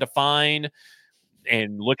hard to find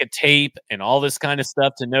and look at tape and all this kind of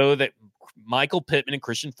stuff to know that Michael Pittman and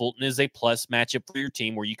Christian Fulton is a plus matchup for your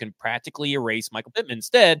team where you can practically erase Michael Pittman.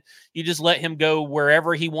 Instead, you just let him go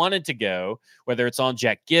wherever he wanted to go, whether it's on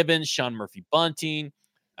Jack Gibbons, Sean Murphy Bunting,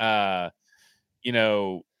 Trey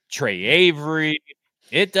Avery.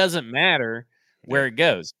 It doesn't matter where it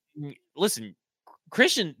goes. Listen,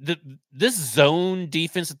 Christian, this zone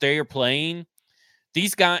defense that they are playing,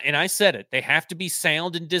 these guys, and I said it, they have to be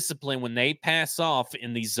sound and disciplined when they pass off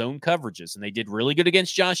in these zone coverages. And they did really good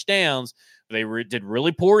against Josh Downs. They did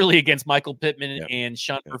really poorly against Michael Pittman and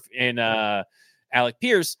Sean and Alec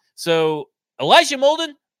Pierce. So Elijah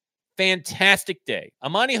Molden, fantastic day.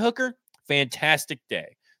 Amani Hooker, fantastic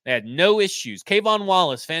day. They had no issues. Kayvon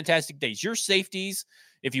Wallace, fantastic days. Your safeties,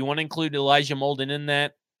 if you want to include Elijah Molden in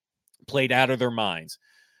that, played out of their minds.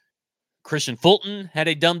 Christian Fulton had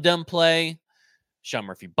a dumb play. Sean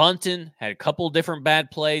Murphy Bunting had a couple different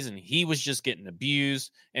bad plays, and he was just getting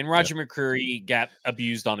abused. And Roger McCreary got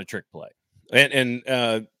abused on a trick play. And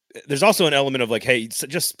there's also an element of like, hey,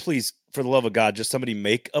 just please, for the love of God, just somebody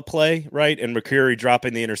make a play, right? And McCreary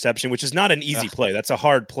dropping the interception, which is not an easy play. That's a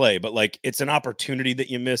hard play, but like it's an opportunity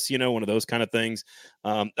that you miss, one of those kind of things.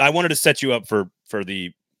 I wanted to set you up for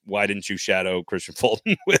the why didn't you shadow Christian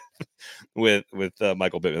Fulton with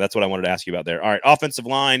Michael Pittman? That's what I wanted to ask you about there. All right, offensive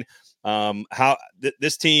line.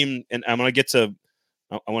 This team, and I want to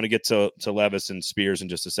get to Levis and Spears in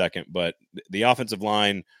just a second, but the offensive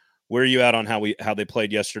line, where are you at on how they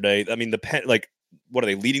played yesterday? I mean, what are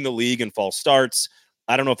they leading the league in false starts?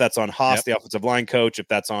 I don't know if that's on Haas, the offensive line coach, if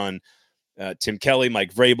that's on Tim Kelly,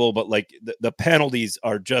 Mike Vrabel, but like the penalties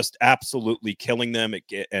are just absolutely killing them.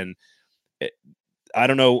 I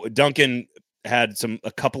don't know. Duncan had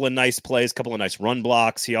a couple of nice plays, couple of nice run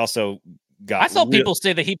blocks. He also I saw people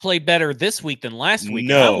say that he played better this week than last week.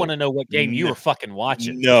 No, I want to know what game you were fucking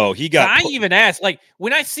watching. No, he got. I even asked, like,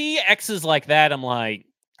 when I see X's like that, I'm like,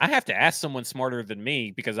 I have to ask someone smarter than me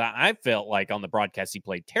because I felt like on the broadcast he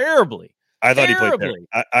played terribly. I thought he played terribly.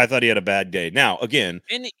 I thought he had a bad day. Now again,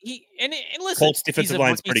 and listen, Colts defensive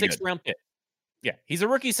line's pretty good. Round pick. Yeah, he's a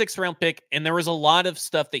rookie 6th round pick, and there was a lot of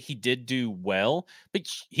stuff that he did do well, but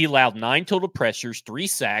he allowed 9 total pressures, 3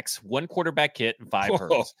 sacks, 1 quarterback hit, and 5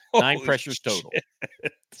 hurries. 9 pressures total.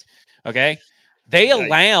 Okay? They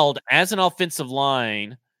allowed, as an offensive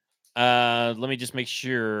line, let me just make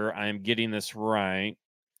sure I'm getting this right.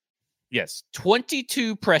 Yes,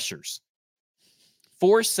 22 pressures.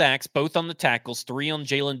 4 sacks, both on the tackles, 3 on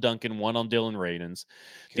Jalen Duncan, 1 on Dylan Radins.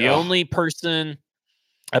 The only person...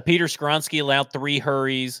 Peter Skronsky allowed 3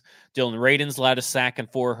 hurries. Dylan Radins allowed a sack and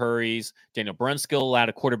 4 hurries. Daniel Brunskill allowed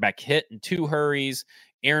a quarterback hit and 2 hurries.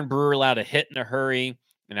 Aaron Brewer allowed a hit and a hurry.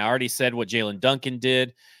 And I already said what Jalen Duncan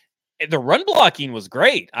did. The run blocking was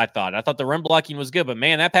great, I thought. I thought the run blocking was good. But,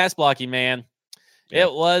 man, that pass blocking, man, it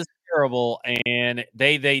was terrible. And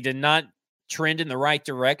they did not trend in the right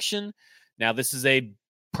direction. Now, this is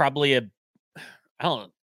probably I don't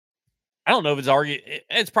know if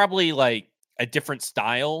it's probably like a different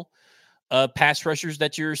style of pass rushers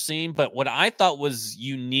that you're seeing. But what I thought was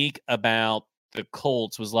unique about the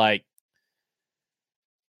Colts was like,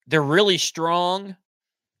 they're really strong,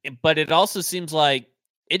 but it also seems like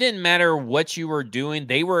it didn't matter what you were doing.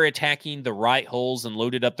 They were attacking the right holes and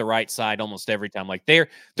loaded up the right side almost every time. Like their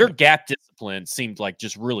gap discipline seemed like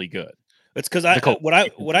just really good. It's because The Colts.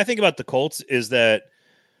 what I think about the Colts is that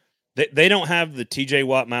they don't have the TJ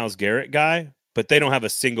Watt Miles Garrett guy, but they don't have a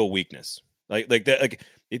single weakness. Like that. Like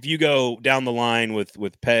if you go down the line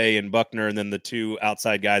with Pay and Buckner, and then the two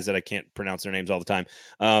outside guys that I can't pronounce their names all the time,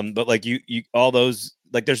 but like you all those,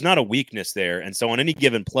 like there's not a weakness there. And so on any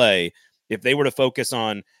given play, if they were to focus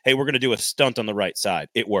on, hey, we're going to do a stunt on the right side,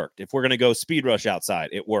 it worked. If we're going to go speed rush outside,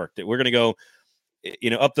 it worked. If we're going to go,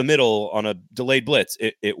 up the middle on a delayed blitz,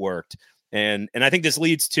 it worked. And I think this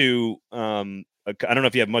leads to I don't know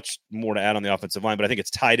if you have much more to add on the offensive line, but I think it's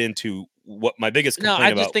tied into what my biggest No, complaint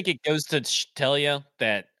I just about. think it goes to tell you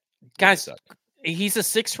that, Yeah, guys, he's a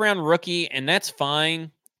 6th-round rookie, and that's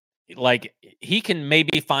fine. Like, he can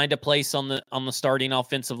maybe find a place on the starting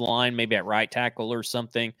offensive line, maybe at right tackle or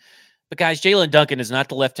something. But guys, Jalen Duncan is not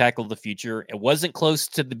the left tackle of the future. It wasn't close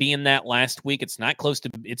to being that last week. It's not close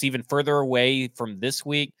to. It's even further away from this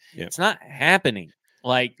week. Yeah. It's not happening.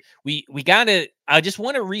 Like we gotta. I just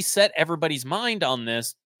want to reset everybody's mind on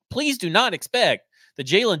this. Please do not expect that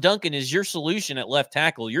Jalen Duncan is your solution at left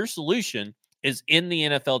tackle. Your solution is in the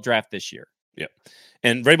NFL draft this year. Yeah,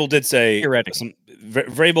 and Vrabel did say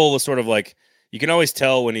Vrabel was sort of like, you can always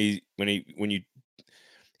tell when you.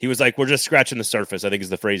 He was like, we're just scratching the surface, I think is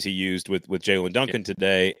the phrase he used with Jalen Duncan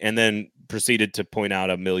today, and then proceeded to point out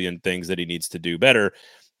a million things that he needs to do better.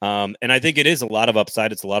 And I think it is a lot of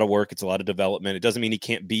upside. It's a lot of work. It's a lot of development. It doesn't mean he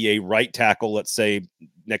can't be a right tackle, let's say,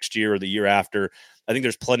 next year or the year after. I think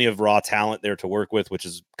there's plenty of raw talent there to work with, which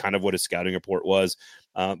is kind of what his scouting report was.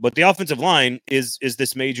 But the offensive line is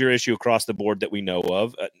this major issue across the board that we know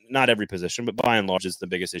of. Not every position, but by and large is the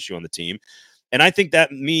biggest issue on the team. And I think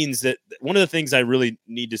that means that one of the things I really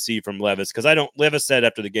need to see from Levis, because Levis said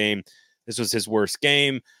after the game, this was his worst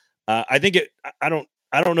game. I think I don't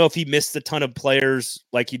know if he missed a ton of players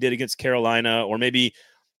like he did against Carolina, or maybe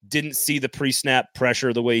didn't see the pre-snap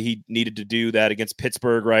pressure the way he needed to do that against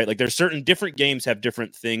Pittsburgh, right? Like there's certain different games have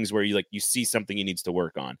different things where you see something he needs to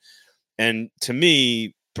work on. And to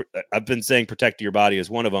me, I've been saying protect your body is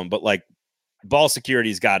one of them, but like ball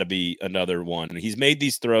security's got to be another one. He's made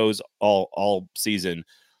these throws all season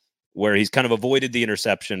where he's kind of avoided the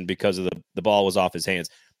interception because of the ball was off his hands.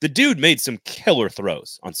 The dude made some killer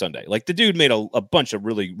throws on Sunday. Like the dude made a bunch of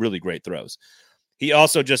really, really great throws. He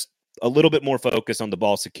also just a little bit more focus on the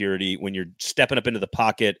ball security when you're stepping up into the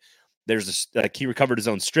pocket. There's he recovered his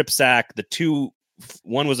own strip sack.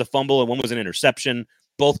 One was a fumble and one was an interception.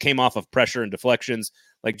 Both came off of pressure and deflections.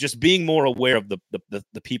 Like just being more aware of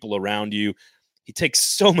the people around you. He takes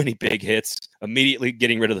so many big hits, immediately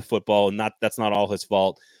getting rid of the football, and that's not all his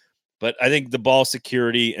fault. But I think the ball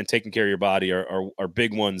security and taking care of your body are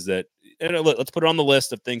big ones that, let's put it on the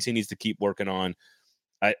list of things he needs to keep working on.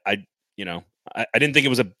 I didn't think it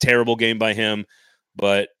was a terrible game by him,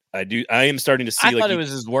 but I am starting to see. I thought it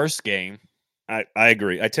was his worst game. I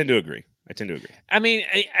agree. I tend to agree. I mean,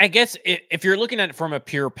 I guess if you're looking at it from a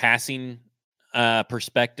pure passing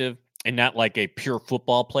perspective and not like a pure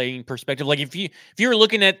football playing perspective, like if you're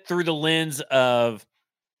looking at through the lens of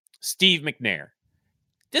Steve McNair,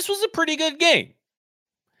 this was a pretty good game.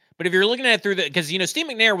 But if you're looking at it because Steve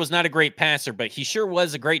McNair was not a great passer, but he sure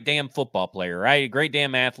was a great damn football player, right? A great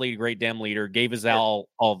damn athlete, a great damn leader, gave his all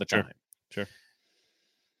the time. Sure.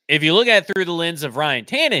 If you look at it through the lens of Ryan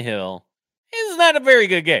Tannehill, it's not a very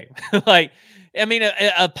good game. Like, I mean,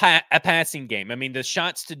 a passing game. I mean, the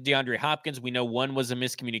shots to DeAndre Hopkins, we know one was a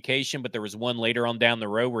miscommunication, but there was one later on down the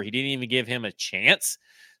road where he didn't even give him a chance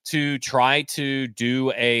to try to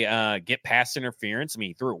do a get past interference. I mean,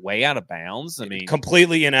 he threw it way out of bounds. I mean,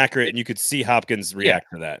 completely inaccurate, and you could see Hopkins react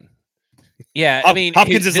to that. Yeah, I mean,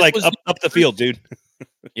 Hopkins is like up the field, dude.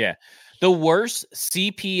 Yeah. The worst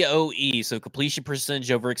CPOE, so completion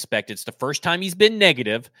percentage over expected. It's the first time he's been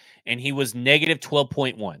negative, and he was negative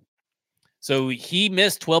 12.1. So he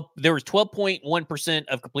missed 12. There was 12.1%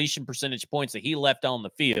 of completion percentage points that he left on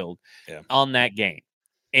the field on that game.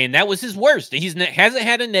 And that was his worst. He hasn't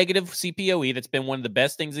had a negative CPOE. That's been one of the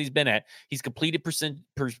best things he's been at. He's completed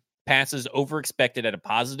passes over expected at a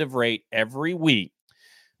positive rate every week.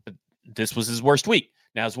 But this was his worst week.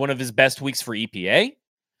 Now, it's one of his best weeks for EPA.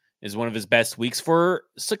 Is one of his best weeks for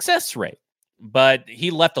success rate. But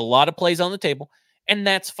he left a lot of plays on the table, and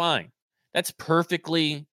that's fine. That's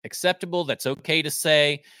perfectly acceptable. That's okay to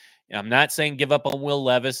say. I'm not saying give up on Will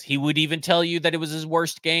Levis. He would even tell you that it was his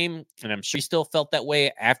worst game, and I'm sure he still felt that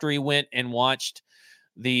way after he went and watched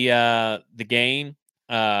the game.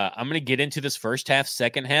 I'm going to get into this first half,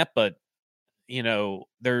 second half, but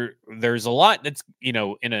there's a lot that's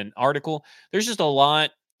in an article. There's just a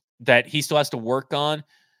lot that he still has to work on.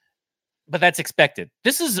 But that's expected.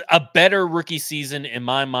 This is a better rookie season in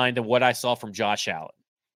my mind than what I saw from Josh Allen.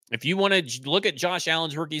 If you want to look at Josh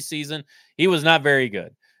Allen's rookie season, he was not very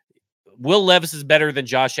good. Will Levis is better than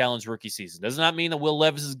Josh Allen's rookie season. Does not mean that Will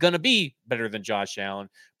Levis is going to be better than Josh Allen,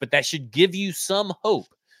 but that should give you some hope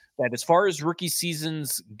that as far as rookie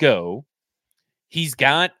seasons go, he's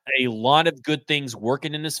got a lot of good things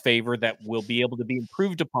working in his favor that will be able to be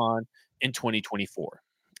improved upon in 2024.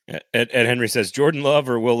 Ed Henry says Jordan Love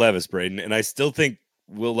or Will Levis, Braden, and I still think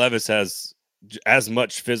Will Levis has as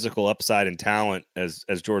much physical upside and talent as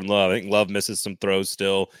Jordan Love. I think Love misses some throws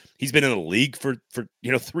still. He's been in the league for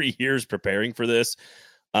 3 years preparing for this.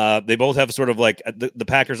 They both have sort of like the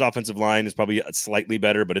Packers offensive line is probably slightly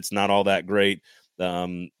better, but it's not all that great.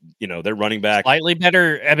 Their running back slightly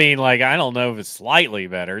better. I mean, like, I don't know if it's slightly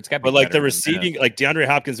better. It's got to be but like better the receiving, like DeAndre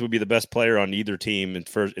Hopkins would be the best player on either team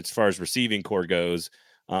as far as receiving core goes.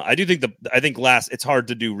 I do think it's hard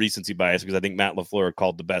to do recency bias because I think Matt LaFleur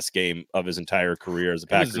called the best game of his entire career as a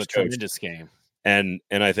Packers coach. Tremendous game. And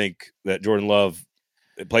I think that Jordan Love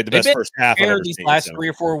played the best first half I've ever these seen. Last 3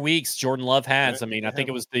 or 4 weeks, Jordan Love has. I mean, I think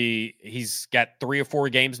it was he's got 3 or 4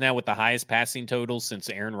 games now with the highest passing totals since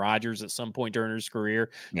Aaron Rodgers at some point during his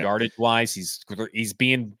career. Yeah. Yardage wise, he's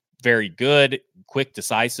being very good, quick,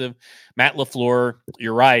 decisive. Matt LaFleur,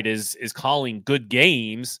 you're right, is calling good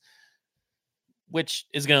games, which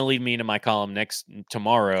is going to lead me into my column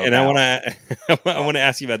tomorrow. And I want to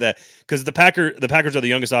ask you about that because the Packers are the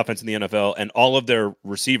youngest offense in the NFL, and all of their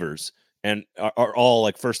receivers and are all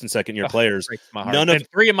like first and second year players. None of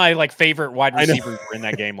 3 of my like favorite wide receivers were in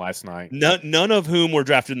that game last night. None of whom were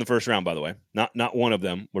drafted in the first round, by the way. Not one of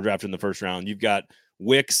them were drafted in the first round. You've got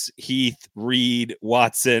Wicks, Heath, Reed,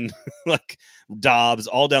 Watson, like Dobbs,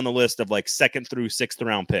 all down the list of like 2nd through 6th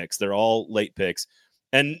round picks. They're all late picks,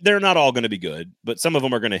 and they're not all going to be good, but some of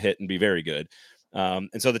them are going to hit and be very good. And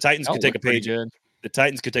so the Titans could take a page. The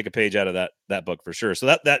Titans could take a page out of that book for sure. So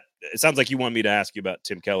that it sounds like you want me to ask you about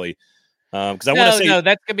Tim Kelly. Because I want to say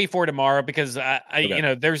that's gonna be for tomorrow because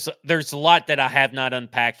okay. There's a lot that I have not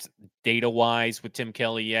unpacked data wise with Tim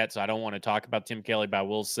Kelly yet, so I don't want to talk about Tim Kelly, but I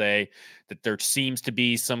will say that there seems to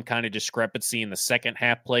be some kind of discrepancy in the second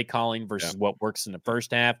half play calling versus what works in the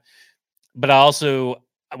first half. But I also,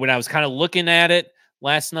 when I was kind of looking at it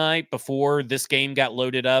last night before this game got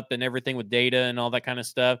loaded up and everything with data and all that kind of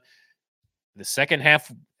stuff, the second half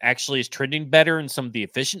actually is trending better in some of the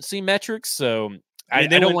efficiency metrics. So I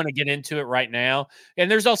don't want to get into it right now. And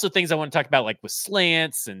there's also things I want to talk about, like with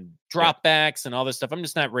slants and dropbacks and all this stuff. I'm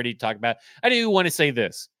just not ready to talk about. I do want to say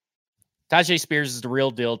this. Tajay Spears is the real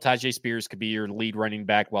deal. Tajay Spears could be your lead running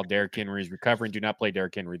back while Derrick Henry is recovering. Do not play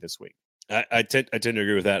Derrick Henry this week. I tend to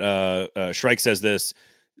agree with that. Shrike says this.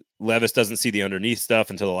 Levis doesn't see the underneath stuff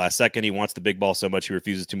until the last second. He wants the big ball so much he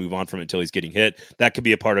refuses to move on from it until he's getting hit. That could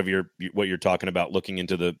be a part of what you're talking about, looking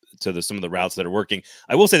into some of the routes that are working.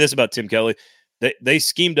 I will say this about Tim Kelly. They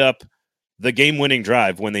schemed up the game-winning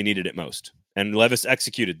drive when they needed it most. And Levis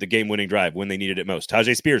executed the game-winning drive when they needed it most.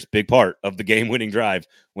 Tajay Spears, big part of the game-winning drive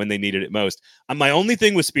when they needed it most. My only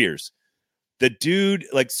thing with Spears, the dude,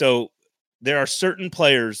 so there are certain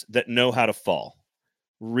players that know how to fall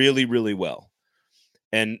really, really well.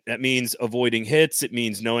 And that means avoiding hits. It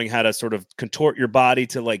means knowing how to sort of contort your body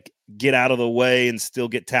to get out of the way and still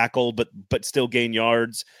get tackled, but still gain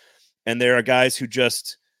yards. And there are guys who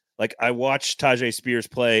just I watched Tajay Spears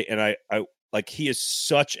play, and I he is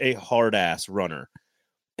such a hard ass runner,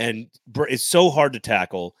 and it's so hard to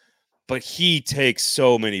tackle, but he takes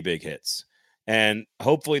so many big hits. And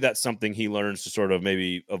hopefully that's something he learns to sort of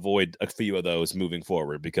maybe avoid a few of those moving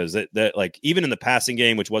forward, because that even in the passing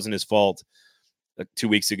game, which wasn't his fault 2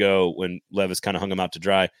 weeks ago when Levis kind of hung him out to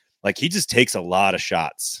dry, he just takes a lot of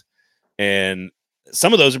shots, and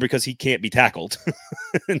some of those are because he can't be tackled.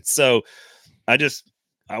 And so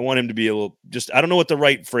I want him to be I don't know what the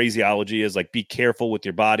right phraseology is, be careful with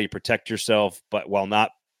your body, protect yourself, but while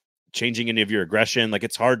not changing any of your aggression.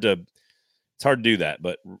 It's hard to do that.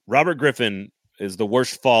 But Robert Griffin is the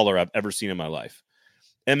worst faller I've ever seen in my life.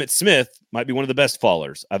 Emmitt Smith might be one of the best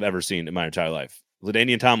fallers I've ever seen in my entire life.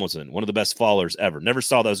 LaDainian Tomlinson, one of the best fallers ever. Never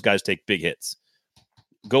saw those guys take big hits.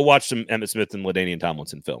 Go watch some Emmitt Smith and LaDainian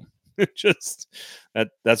Tomlinson film. Just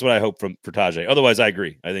that's what I hope for Tajay. Otherwise, I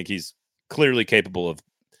agree. I think he's clearly capable of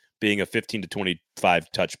being a 15 to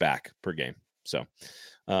 25 touchback per game. So,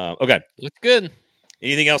 okay. Looks good.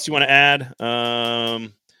 Anything else you want to add?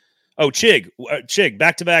 Chig,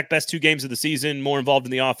 back-to-back best 2 games of the season, more involved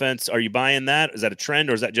in the offense. Are you buying that? Is that a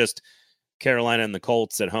trend, or is that just Carolina and the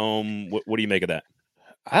Colts at home? What do you make of that?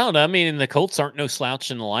 I don't know. I mean, the Colts aren't no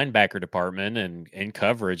slouch in the linebacker department and in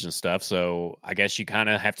coverage and stuff. So I guess you kind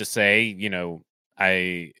of have to say, you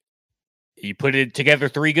put it together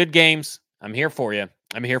 3 good games. I'm here for you.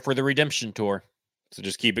 I'm here for the redemption tour. So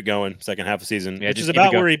just keep it going. Second half of the season, Yeah, which just is keep it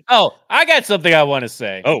about going. where he. Oh, I got something I want to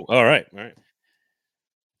say. Oh, all right. All right.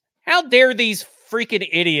 How dare these freaking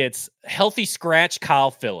idiots healthy scratch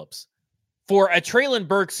Kyle Phillips for a Traylon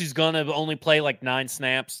Burks who's going to only play like 9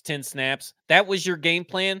 snaps, 10 snaps? That was your game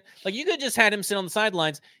plan? Like, you could just had him sit on the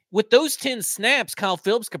sidelines. With those 10 snaps, Kyle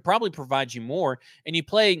Phillips could probably provide you more. And you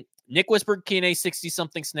play Nick Westbrook-Ikine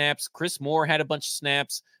 60-something snaps. Chris Moore had a bunch of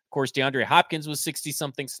snaps. Of course, DeAndre Hopkins was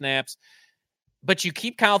 60-something snaps. But you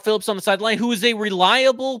keep Kyle Phillips on the sideline, who is a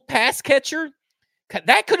reliable pass catcher.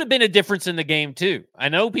 That could have been a difference in the game, too. I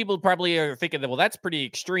know people probably are thinking that, well, that's pretty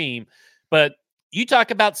extreme. But you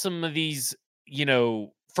talk about some of these,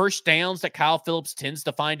 first downs that Kyle Phillips tends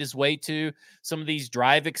to find his way to, some of these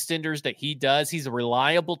drive extenders that he does. He's a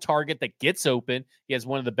reliable target that gets open. He has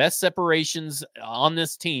one of the best separations on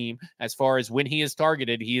this team as far as when he is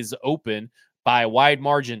targeted. He is open by a wide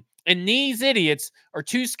margin. And these idiots are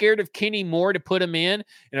too scared of Kenny Moore to put him in. And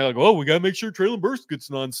they're like, oh, we got to make sure Traylon Burks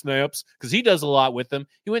gets 9 snaps because he does a lot with them.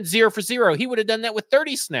 He went 0 for 0. He would have done that with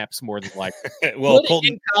 30 snaps more than likely. Well, put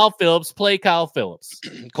it in Kyle Phillips, play Kyle Phillips.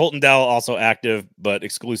 Colton Dowell also active, but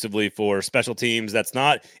exclusively for special teams. It's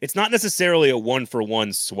not necessarily a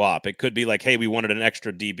 1-for-1 swap. It could be like, hey, we wanted an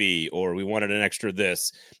extra DB or we wanted an extra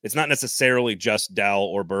this. It's not necessarily just Dowell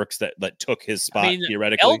or Burks that took his spot,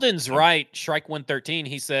 theoretically. Eldon's right. Shrike 113.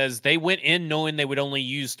 He says they went in knowing they would only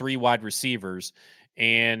use 3 wide receivers,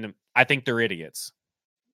 and I think they're idiots.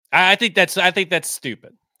 I think that's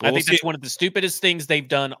stupid. Well, I think that's one of the stupidest things they've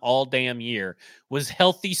done all damn year was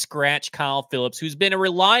healthy scratch Kyle Phillips, who's been a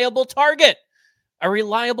reliable target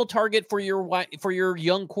for your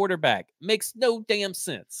young quarterback. Makes no damn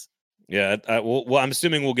sense. Yeah, well, I'm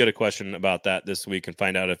assuming we'll get a question about that this week and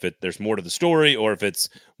find out if there's more to the story or if it's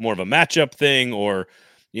more of a matchup thing or,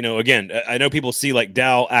 again, I know people see like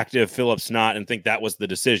Dow active, Phillips not, and think that was the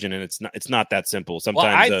decision, and it's not that simple.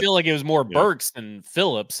 Sometimes I feel like it was more Burks than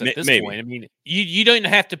Phillips at this point. I mean, you didn't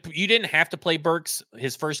have to play Burks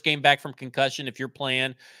his first game back from concussion if you're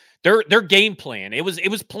playing. Their game plan, it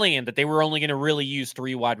was planned that they were only going to really use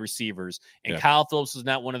 3 wide receivers, and Kyle Phillips was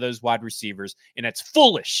not one of those wide receivers, and that's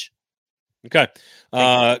foolish. Okay.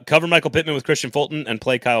 Cover Michael Pittman with Christian Fulton and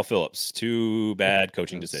play Kyle Phillips. 2 bad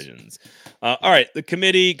coaching decisions. All right. The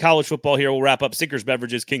committee, college football here. We'll wrap up. Sinkers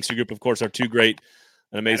Beverages, Kingsley Group, of course, are 2 great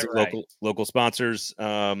and amazing local sponsors.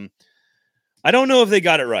 I don't know if they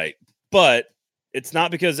got it right, but it's not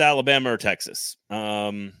because Alabama or Texas.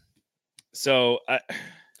 So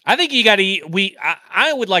I think you got to eat.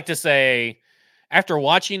 I would like to say, after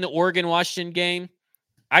watching the Oregon-Washington game,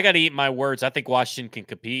 I got to eat my words. I think Washington can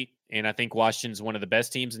compete. And I think Washington's one of the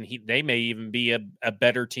best teams, and they may even be a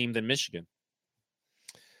better team than Michigan.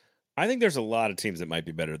 I think there's a lot of teams that might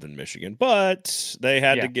be better than Michigan, but they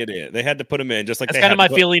had to get in. They had to put them in, just like that's kind of my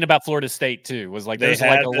feeling about Florida State too. Was like there's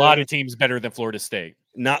like a lot of teams better than Florida State.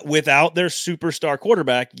 Not without their superstar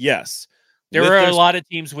quarterback, yes. There are a lot of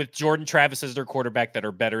teams with Jordan Travis as their quarterback that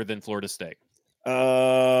are better than Florida State.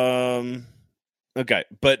 Okay,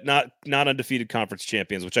 but not undefeated conference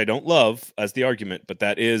champions, which I don't love as the argument, but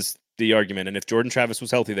that is the argument. And if Jordan Travis was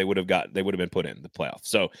healthy, they would have been put in the playoffs.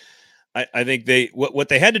 So I think what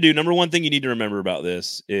they had to do. Number one thing you need to remember about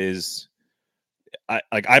this is,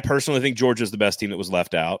 I personally think Georgia's the best team that was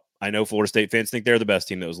left out. I know Florida State fans think they're the best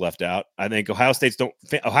team that was left out. I think Ohio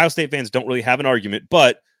State fans don't really have an argument,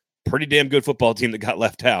 but pretty damn good football team that got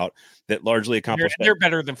left out that largely accomplished. They're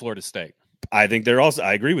better than Florida State. I think they're also.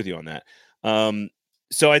 I agree with you on that.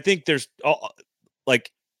 So I think there's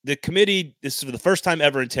the committee. This is for the first time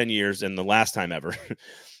ever in 10 years, and the last time ever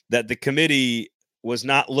that the committee was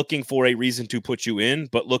not looking for a reason to put you in,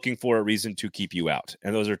 but looking for a reason to keep you out.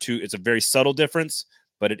 And those are two. It's a very subtle difference,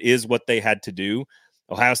 but it is what they had to do.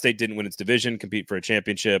 Ohio State didn't win its division, compete for a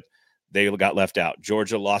championship. They got left out.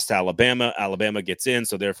 Georgia lost to Alabama. Alabama gets in,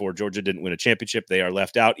 so therefore Georgia didn't win a championship. They are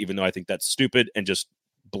left out, even though I think that's stupid and just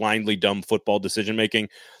blindly dumb football decision making.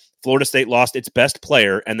 Florida State lost its best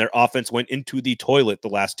player, and their offense went into the toilet the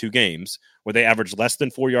last 2 games, where they averaged less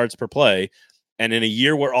than 4 yards per play. And in a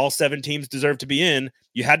year where all 7 teams deserve to be in,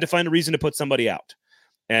 you had to find a reason to put somebody out.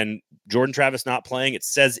 And Jordan Travis not playing, it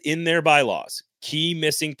says in their bylaws, key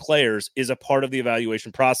missing players is a part of the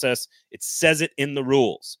evaluation process. It says it in the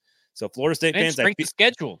rules. So Florida State fans, strength of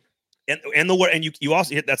schedule, and you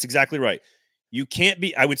also hit. That's exactly right. You can't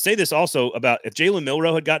be. I would say this also about if Jalen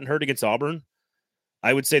Milroe had gotten hurt against Auburn.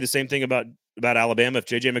 I would say the same thing about Alabama. If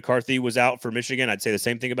J.J. McCarthy was out for Michigan, I'd say the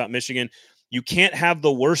same thing about Michigan. You can't have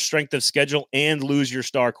the worst strength of schedule and lose your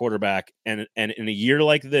star quarterback, and in a year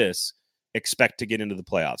like this, expect to get into the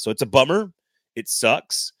playoffs. So it's a bummer. It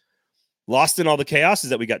sucks. Lost in all the chaos is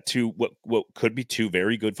that we got what could be 2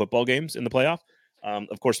 very good football games in the playoff.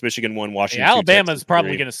 Of course, Michigan won. Hey, Washington 2, Alabama's Texas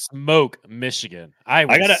probably 3. going to smoke Michigan. I I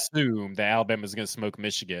would got a, assume that Alabama's going to smoke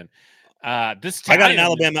Michigan. I got I an am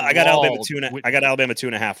Alabama. I got Alabama enthralled with. I got Alabama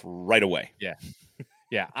 2.5 right away. Yeah,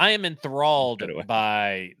 yeah, I am enthralled Right away.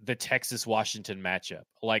 by the Texas Washington matchup.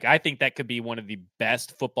 Like, I think that could be one of the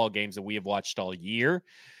best football games that we have watched all year,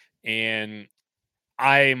 and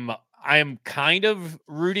I'm kind of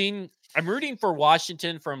rooting. I'm rooting for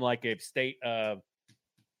Washington from like a state of.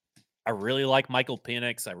 I really like Michael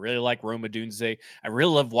Penix. I really like Roma Dunze. I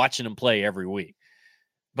really love watching him play every week.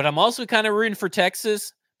 But I'm also kind of rooting for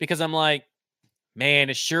Texas because I'm like, man,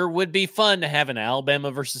 it sure would be fun to have an Alabama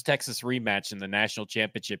versus Texas rematch in the national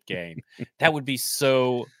championship game. That would be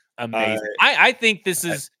so Uh, amazing. I think this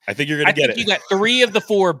is. I think you're going I to get think it. you got 3 of the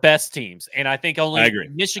 4 best teams, and I think I only agree.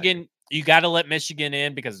 Michigan. You got to let Michigan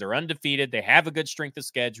in because they're undefeated. They have a good strength of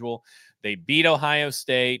schedule. They beat Ohio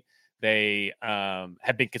State. They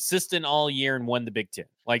have been consistent all year and won the Big Ten.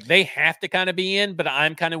 Like, they have to kind of be in, but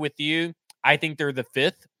I'm kind of with you. I think they're the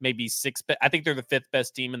 5th, maybe 6th. I think they're the 5th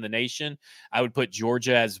best team in the nation. I would put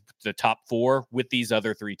Georgia as the top 4 with these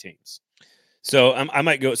other 3 teams. So I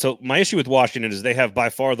might go. So my issue with Washington is they have by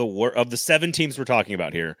far the worst of the 7 teams we're talking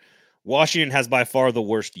about here. Washington has by far the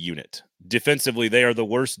worst unit. Defensively, they are the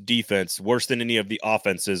worst defense, worse than any of the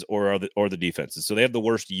offenses or the defenses. So they have the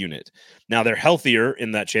worst unit. Now they're healthier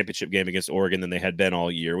in that championship game against Oregon than they had been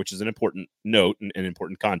all year, which is an important note and an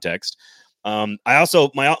important context. I also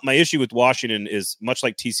my issue with Washington is much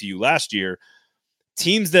like TCU last year.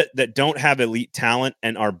 Teams that don't have elite talent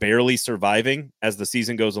and are barely surviving as the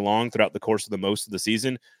season goes along throughout the course of the most of the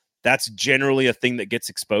season, that's generally a thing that gets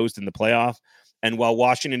exposed in the playoff. And while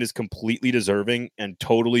Washington is completely deserving and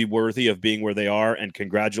totally worthy of being where they are, and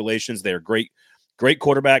congratulations, they're great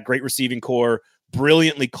quarterback, great receiving core,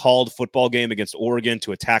 brilliantly called football game against Oregon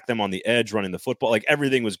to attack them on the edge, running the football. Like,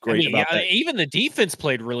 everything was great about that. Even the defense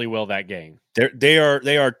played really well that game. They are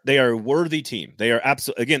a worthy team. They are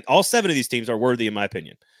absolutely, again, all 7 of these teams are worthy in my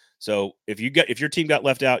opinion. So if your team got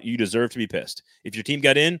left out, you deserve to be pissed. If your team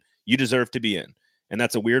got in, you deserve to be in. And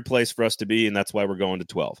that's a weird place for us to be, and that's why we're going to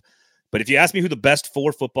 12. But if you ask me who the best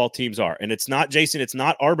 4 football teams are, and it's not, Jason, it's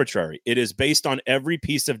not arbitrary. It is based on every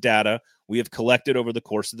piece of data we have collected over the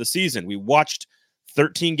course of the season. We watched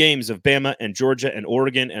 13 games of Bama and Georgia and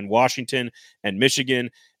Oregon and Washington and Michigan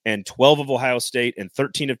and 12 of Ohio State and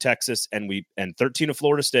 13 of Texas and 13 of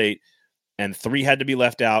Florida State, and 3 had to be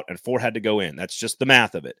left out and 4 had to go in. That's just the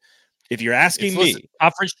math of it. If you're asking me,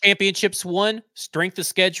 conference championships won, strength of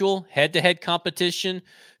schedule, head-to-head competition,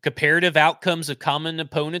 comparative outcomes of common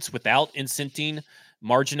opponents without incenting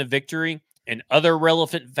margin of victory, and other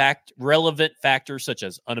relevant factors such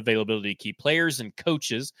as unavailability of key players and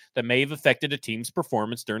coaches that may have affected a team's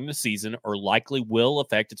performance during the season or likely will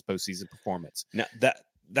affect its postseason performance. Now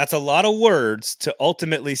that's a lot of words to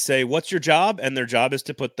ultimately say what's your job, and their job is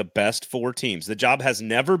to put the best 4 teams. The job has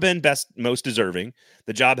never been best most deserving.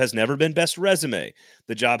 The job has never been best resume.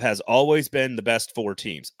 The job has always been the best 4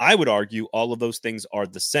 teams. I would argue all of those things are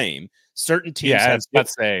the same. Certain teams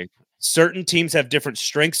certain teams have different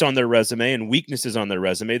strengths on their resume and weaknesses on their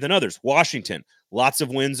resume than others. Washington, lots of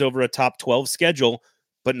wins over a top 12 schedule,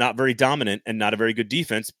 but not very dominant and not a very good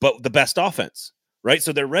defense, but the best offense. Right,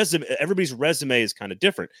 so their resume, everybody's resume is kind of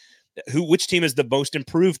different. Which team is the most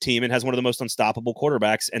improved team and has one of the most unstoppable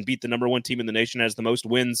quarterbacks and beat the number 1 team in the nation, has the most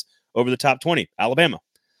wins over the top 20? Alabama.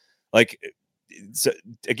 Like, so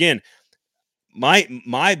again,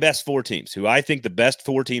 my best 4 teams, who I think the best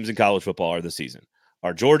 4 teams in college football are this season,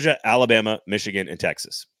 are Georgia, Alabama, Michigan, and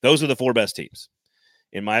Texas. Those are the 4 best teams,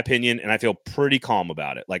 in my opinion, and I feel pretty calm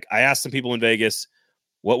about it. Like, I asked some people in Vegas,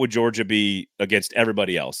 what would Georgia be against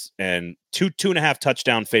everybody else? And 2.5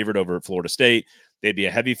 touchdown favorite over Florida State. They'd be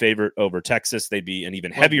a heavy favorite over Texas. They'd be an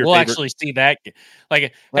even heavier we'll favorite. Actually see that.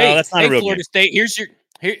 Like, well, that's not a real Florida game. State,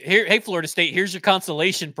 hey, Florida State, here's your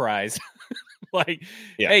consolation prize. Like,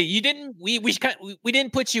 yeah. Hey, you didn't we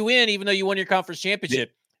didn't put you in even though you won your conference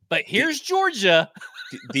championship. But here's Georgia.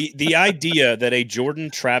 The idea that a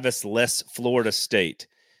Jordan Travis-less Florida State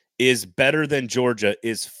is better than Georgia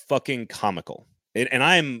is fucking comical. And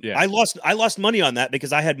I lost money on that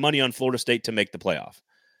because I had money on Florida State to make the playoff.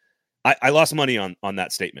 I lost money on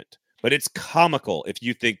that statement. But it's comical if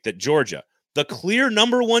you think that Georgia, the clear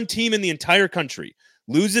number 1 team in the entire country,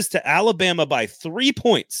 loses to Alabama by 3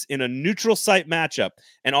 points in a neutral site matchup,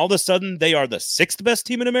 and all of a sudden they are the 6th best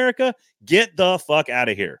team in America. Get the fuck out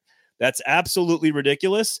of here. That's absolutely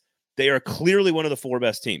ridiculous. They are clearly one of the 4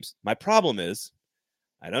 best teams. My problem is,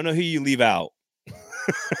 I don't know who you leave out.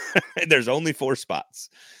 There's only 4 spots.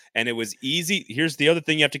 And it was easy. Here's the other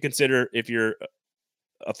thing you have to consider if you're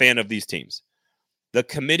a fan of these teams. The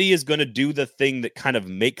committee is going to do the thing that kind of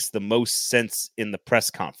makes the most sense in the press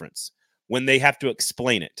conference when they have to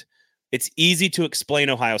explain it. It's easy to explain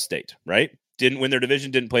Ohio State, right? Didn't win their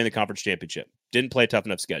division, didn't play in the conference championship, didn't play a tough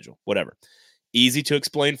enough schedule, whatever. Easy to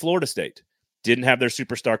explain Florida State. Didn't have their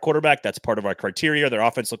superstar quarterback. That's part of our criteria. Their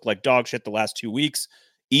offense looked like dog shit the last 2 weeks.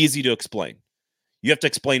 Easy to explain. You have to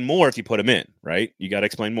explain more if you put them in, right? You got to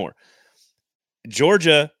explain more.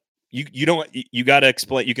 Georgia, you got to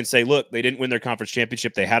explain. You can say, look, they didn't win their conference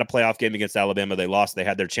championship. They had a playoff game against Alabama. They lost. They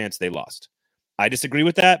had their chance. They lost. I disagree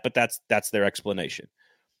with that, but that's their explanation.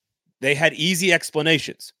 They had easy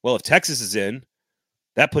explanations. Well, if Texas is in,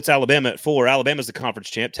 that puts Alabama at 4. Alabama's the conference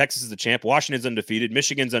champ. Texas is the champ. Washington's undefeated.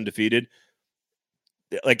 Michigan's undefeated.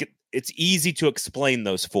 Like, it's easy to explain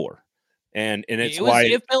those 4. And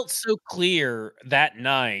it felt so clear that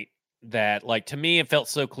night that, like, to me, it felt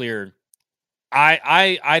so clear.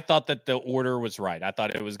 I thought that the order was right. I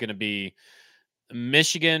thought it was going to be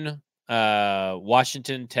Michigan,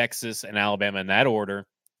 Washington, Texas, and Alabama in that order.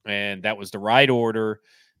 And that was the right order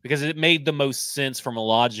because it made the most sense from a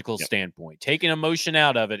logical standpoint. Taking emotion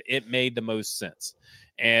out of it, it made the most sense.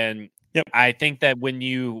 And I think that when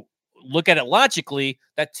you look at it logically,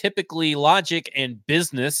 that typically logic and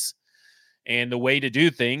business and the way to do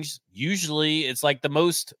things, usually it's like the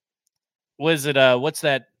most, what's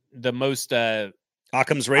that? The most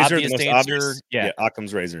Occam's razor, the most answer. Obvious. Yeah,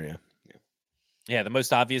 Occam's razor, yeah, the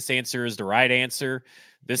most obvious answer is the right answer.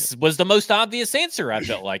 This was the most obvious answer, I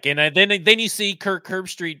felt like. And then you see Kirk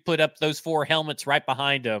Herbstreit put up those 4 helmets right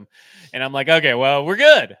behind him. And I'm like, okay, well, we're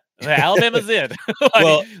good. Alabama's in.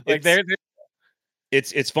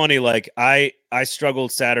 It's funny. Like, I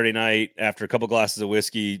struggled Saturday night after a couple glasses of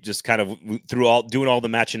whiskey, just kind of doing all the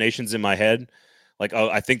machinations in my head. Like, oh,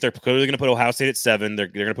 I think they're clearly going to put Ohio State at 7. They're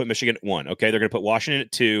going to put Michigan at 1. Okay, they're going to put Washington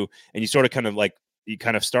at 2, and you sort of you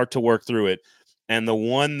kind of start to work through it. And the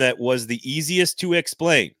one that was the easiest to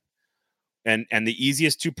explain and the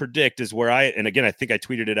easiest to predict is where and again, I think I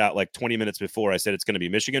tweeted it out like 20 minutes before. I said it's going to be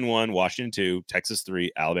Michigan 1, Washington 2, Texas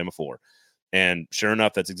 3, Alabama 4. And sure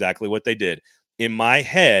enough, that's exactly what they did. In my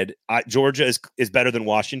head, Georgia is better than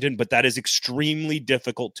Washington, but that is extremely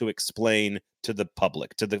difficult to explain to the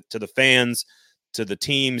public, to the fans, to the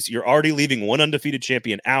teams. You're already leaving one undefeated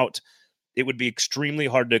champion out. It would be extremely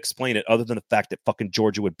hard to explain it other than the fact that fucking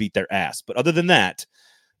Georgia would beat their ass. But other than that,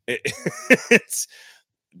 it's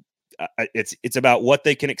about what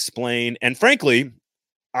they can explain. And frankly,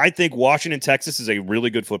 I think Washington, Texas is a really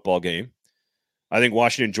good football game. I think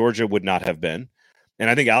Washington, Georgia would not have been. And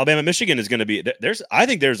I think Alabama, Michigan is going to be I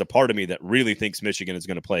think there's a part of me that really thinks Michigan is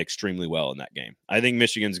going to play extremely well in that game. I think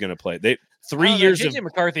Michigan's going to play. 3 years JJ of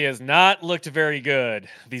McCarthy has not looked very good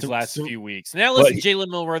these last few weeks. Now, listen, Jalen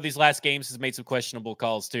Milroe these last games has made some questionable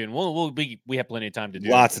calls too, and we have plenty of time to do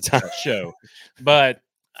lots of time show. But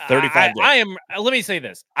 35 I am. Let me say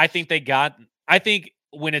this: I think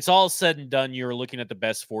when it's all said and done, you're looking at the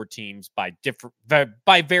best 4 teams by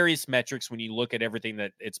various metrics when you look at everything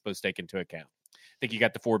that it's supposed to take into account. I think you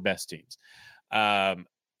got the 4 best teams.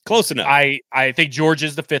 Close enough. I think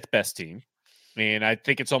Georgia's the 5th best team. And I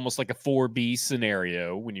think it's almost like a 4B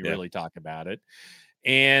scenario when you really talk about it.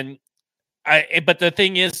 And but the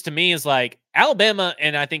thing is, to me, is like Alabama,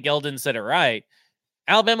 and I think Eldon said it right.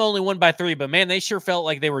 Alabama only won by 3, but man, they sure felt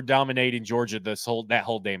like they were dominating Georgia that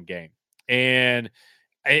whole damn game. And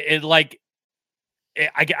I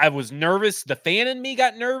was nervous. The fan in me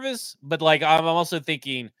got nervous, but like I'm also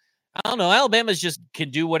thinking, I don't know. Alabama's just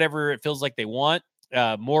can do whatever it feels like they want.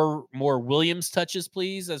 More Williams touches,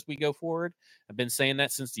 please, as we go forward. I've been saying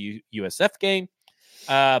that since the USF game.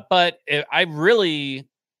 But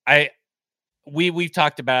we've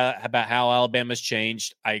talked about how Alabama's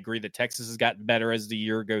changed. I agree that Texas has gotten better as the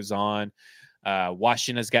year goes on.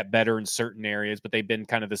 Washington has got better in certain areas, but they've been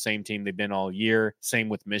kind of the same team they've been all year. Same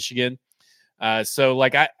with Michigan. So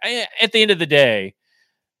like I at the end of the day,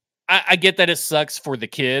 I get that it sucks for the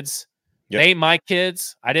kids. Yep. They ain't my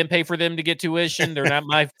kids. I didn't pay for them to get tuition. They're not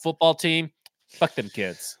my football team. Fuck them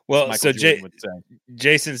kids. Well, so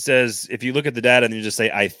Jason says, if you look at the data and you just say,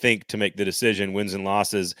 I think to make the decision, wins and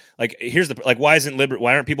losses, like why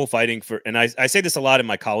aren't people fighting for, and I say this a lot in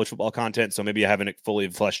my college football content, so maybe I haven't fully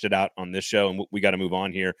fleshed it out on this show and we got to move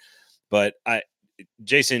on here. But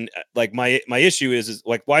Jason, like my issue is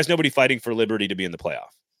like, why is nobody fighting for Liberty to be in the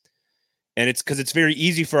playoff? And it's because it's very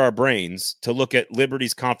easy for our brains to look at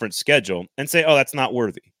Liberty's conference schedule and say, oh, that's not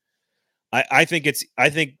worthy. I think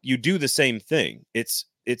you do the same thing. It's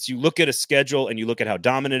you look at a schedule and you look at how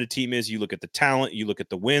dominant a team is. You look at the talent, you look at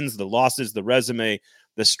the wins, the losses, the resume,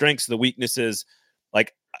 the strengths, the weaknesses.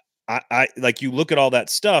 Like I like you look at all that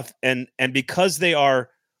stuff and because they are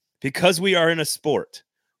Because we are in a sport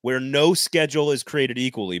where no schedule is created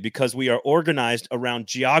equally, because we are organized around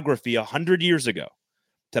geography 100 years ago.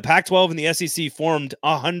 The Pac-12 and the SEC formed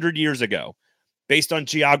 100 years ago based on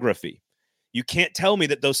geography. You can't tell me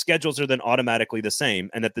that those schedules are then automatically the same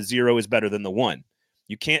and that the 0 is better than the 1.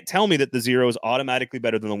 You can't tell me that the 0 is automatically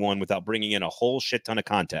better than the 1 without bringing in a whole shit ton of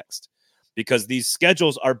context, because these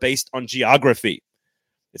schedules are based on geography.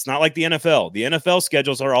 It's not like the NFL. The NFL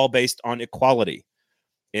schedules are all based on equality.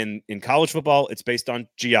 In college football, it's based on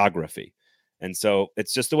geography. And so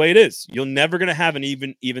it's just the way it is. You're never going to have an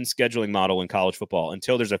even scheduling model in college football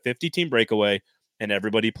until there's a 50-team breakaway and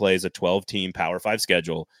everybody plays a 12-team Power 5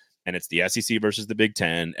 schedule. And it's the SEC versus the Big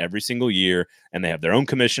Ten every single year. And they have their own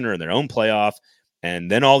commissioner and their own playoff. And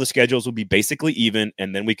then all the schedules will be basically even.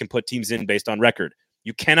 And then we can put teams in based on record.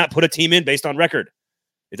 You cannot put a team in based on record.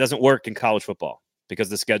 It doesn't work in college football because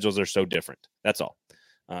the schedules are so different. That's all.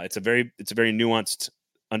 It's a very nuanced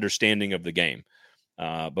understanding of the game.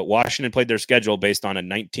 But Washington played their schedule based on a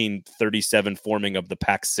 1937 forming of the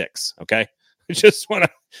Pac-6. Okay, I just want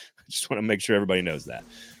to make sure everybody knows that.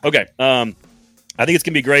 Okay, I think it's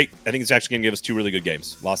gonna be great. I think it's actually gonna give us 2 really good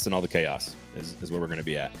games. Lost in all the chaos is where we're gonna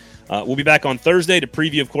be at. We'll be back on Thursday to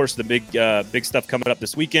preview, of course, the big stuff coming up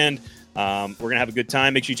this weekend. We're gonna have a good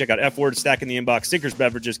time. Make sure you check out F Word, Stack in the Inbox, Sinkers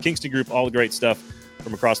Beverages, Kingston Group, all the great stuff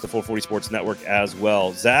from across the 440 Sports Network as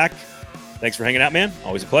well. Zach, thanks for hanging out, man.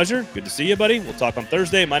 Always a pleasure. Good to see you, buddy. We'll talk on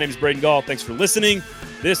Thursday. My name is Braden Gall. Thanks for listening.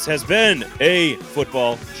 This has been a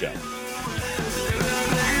football show.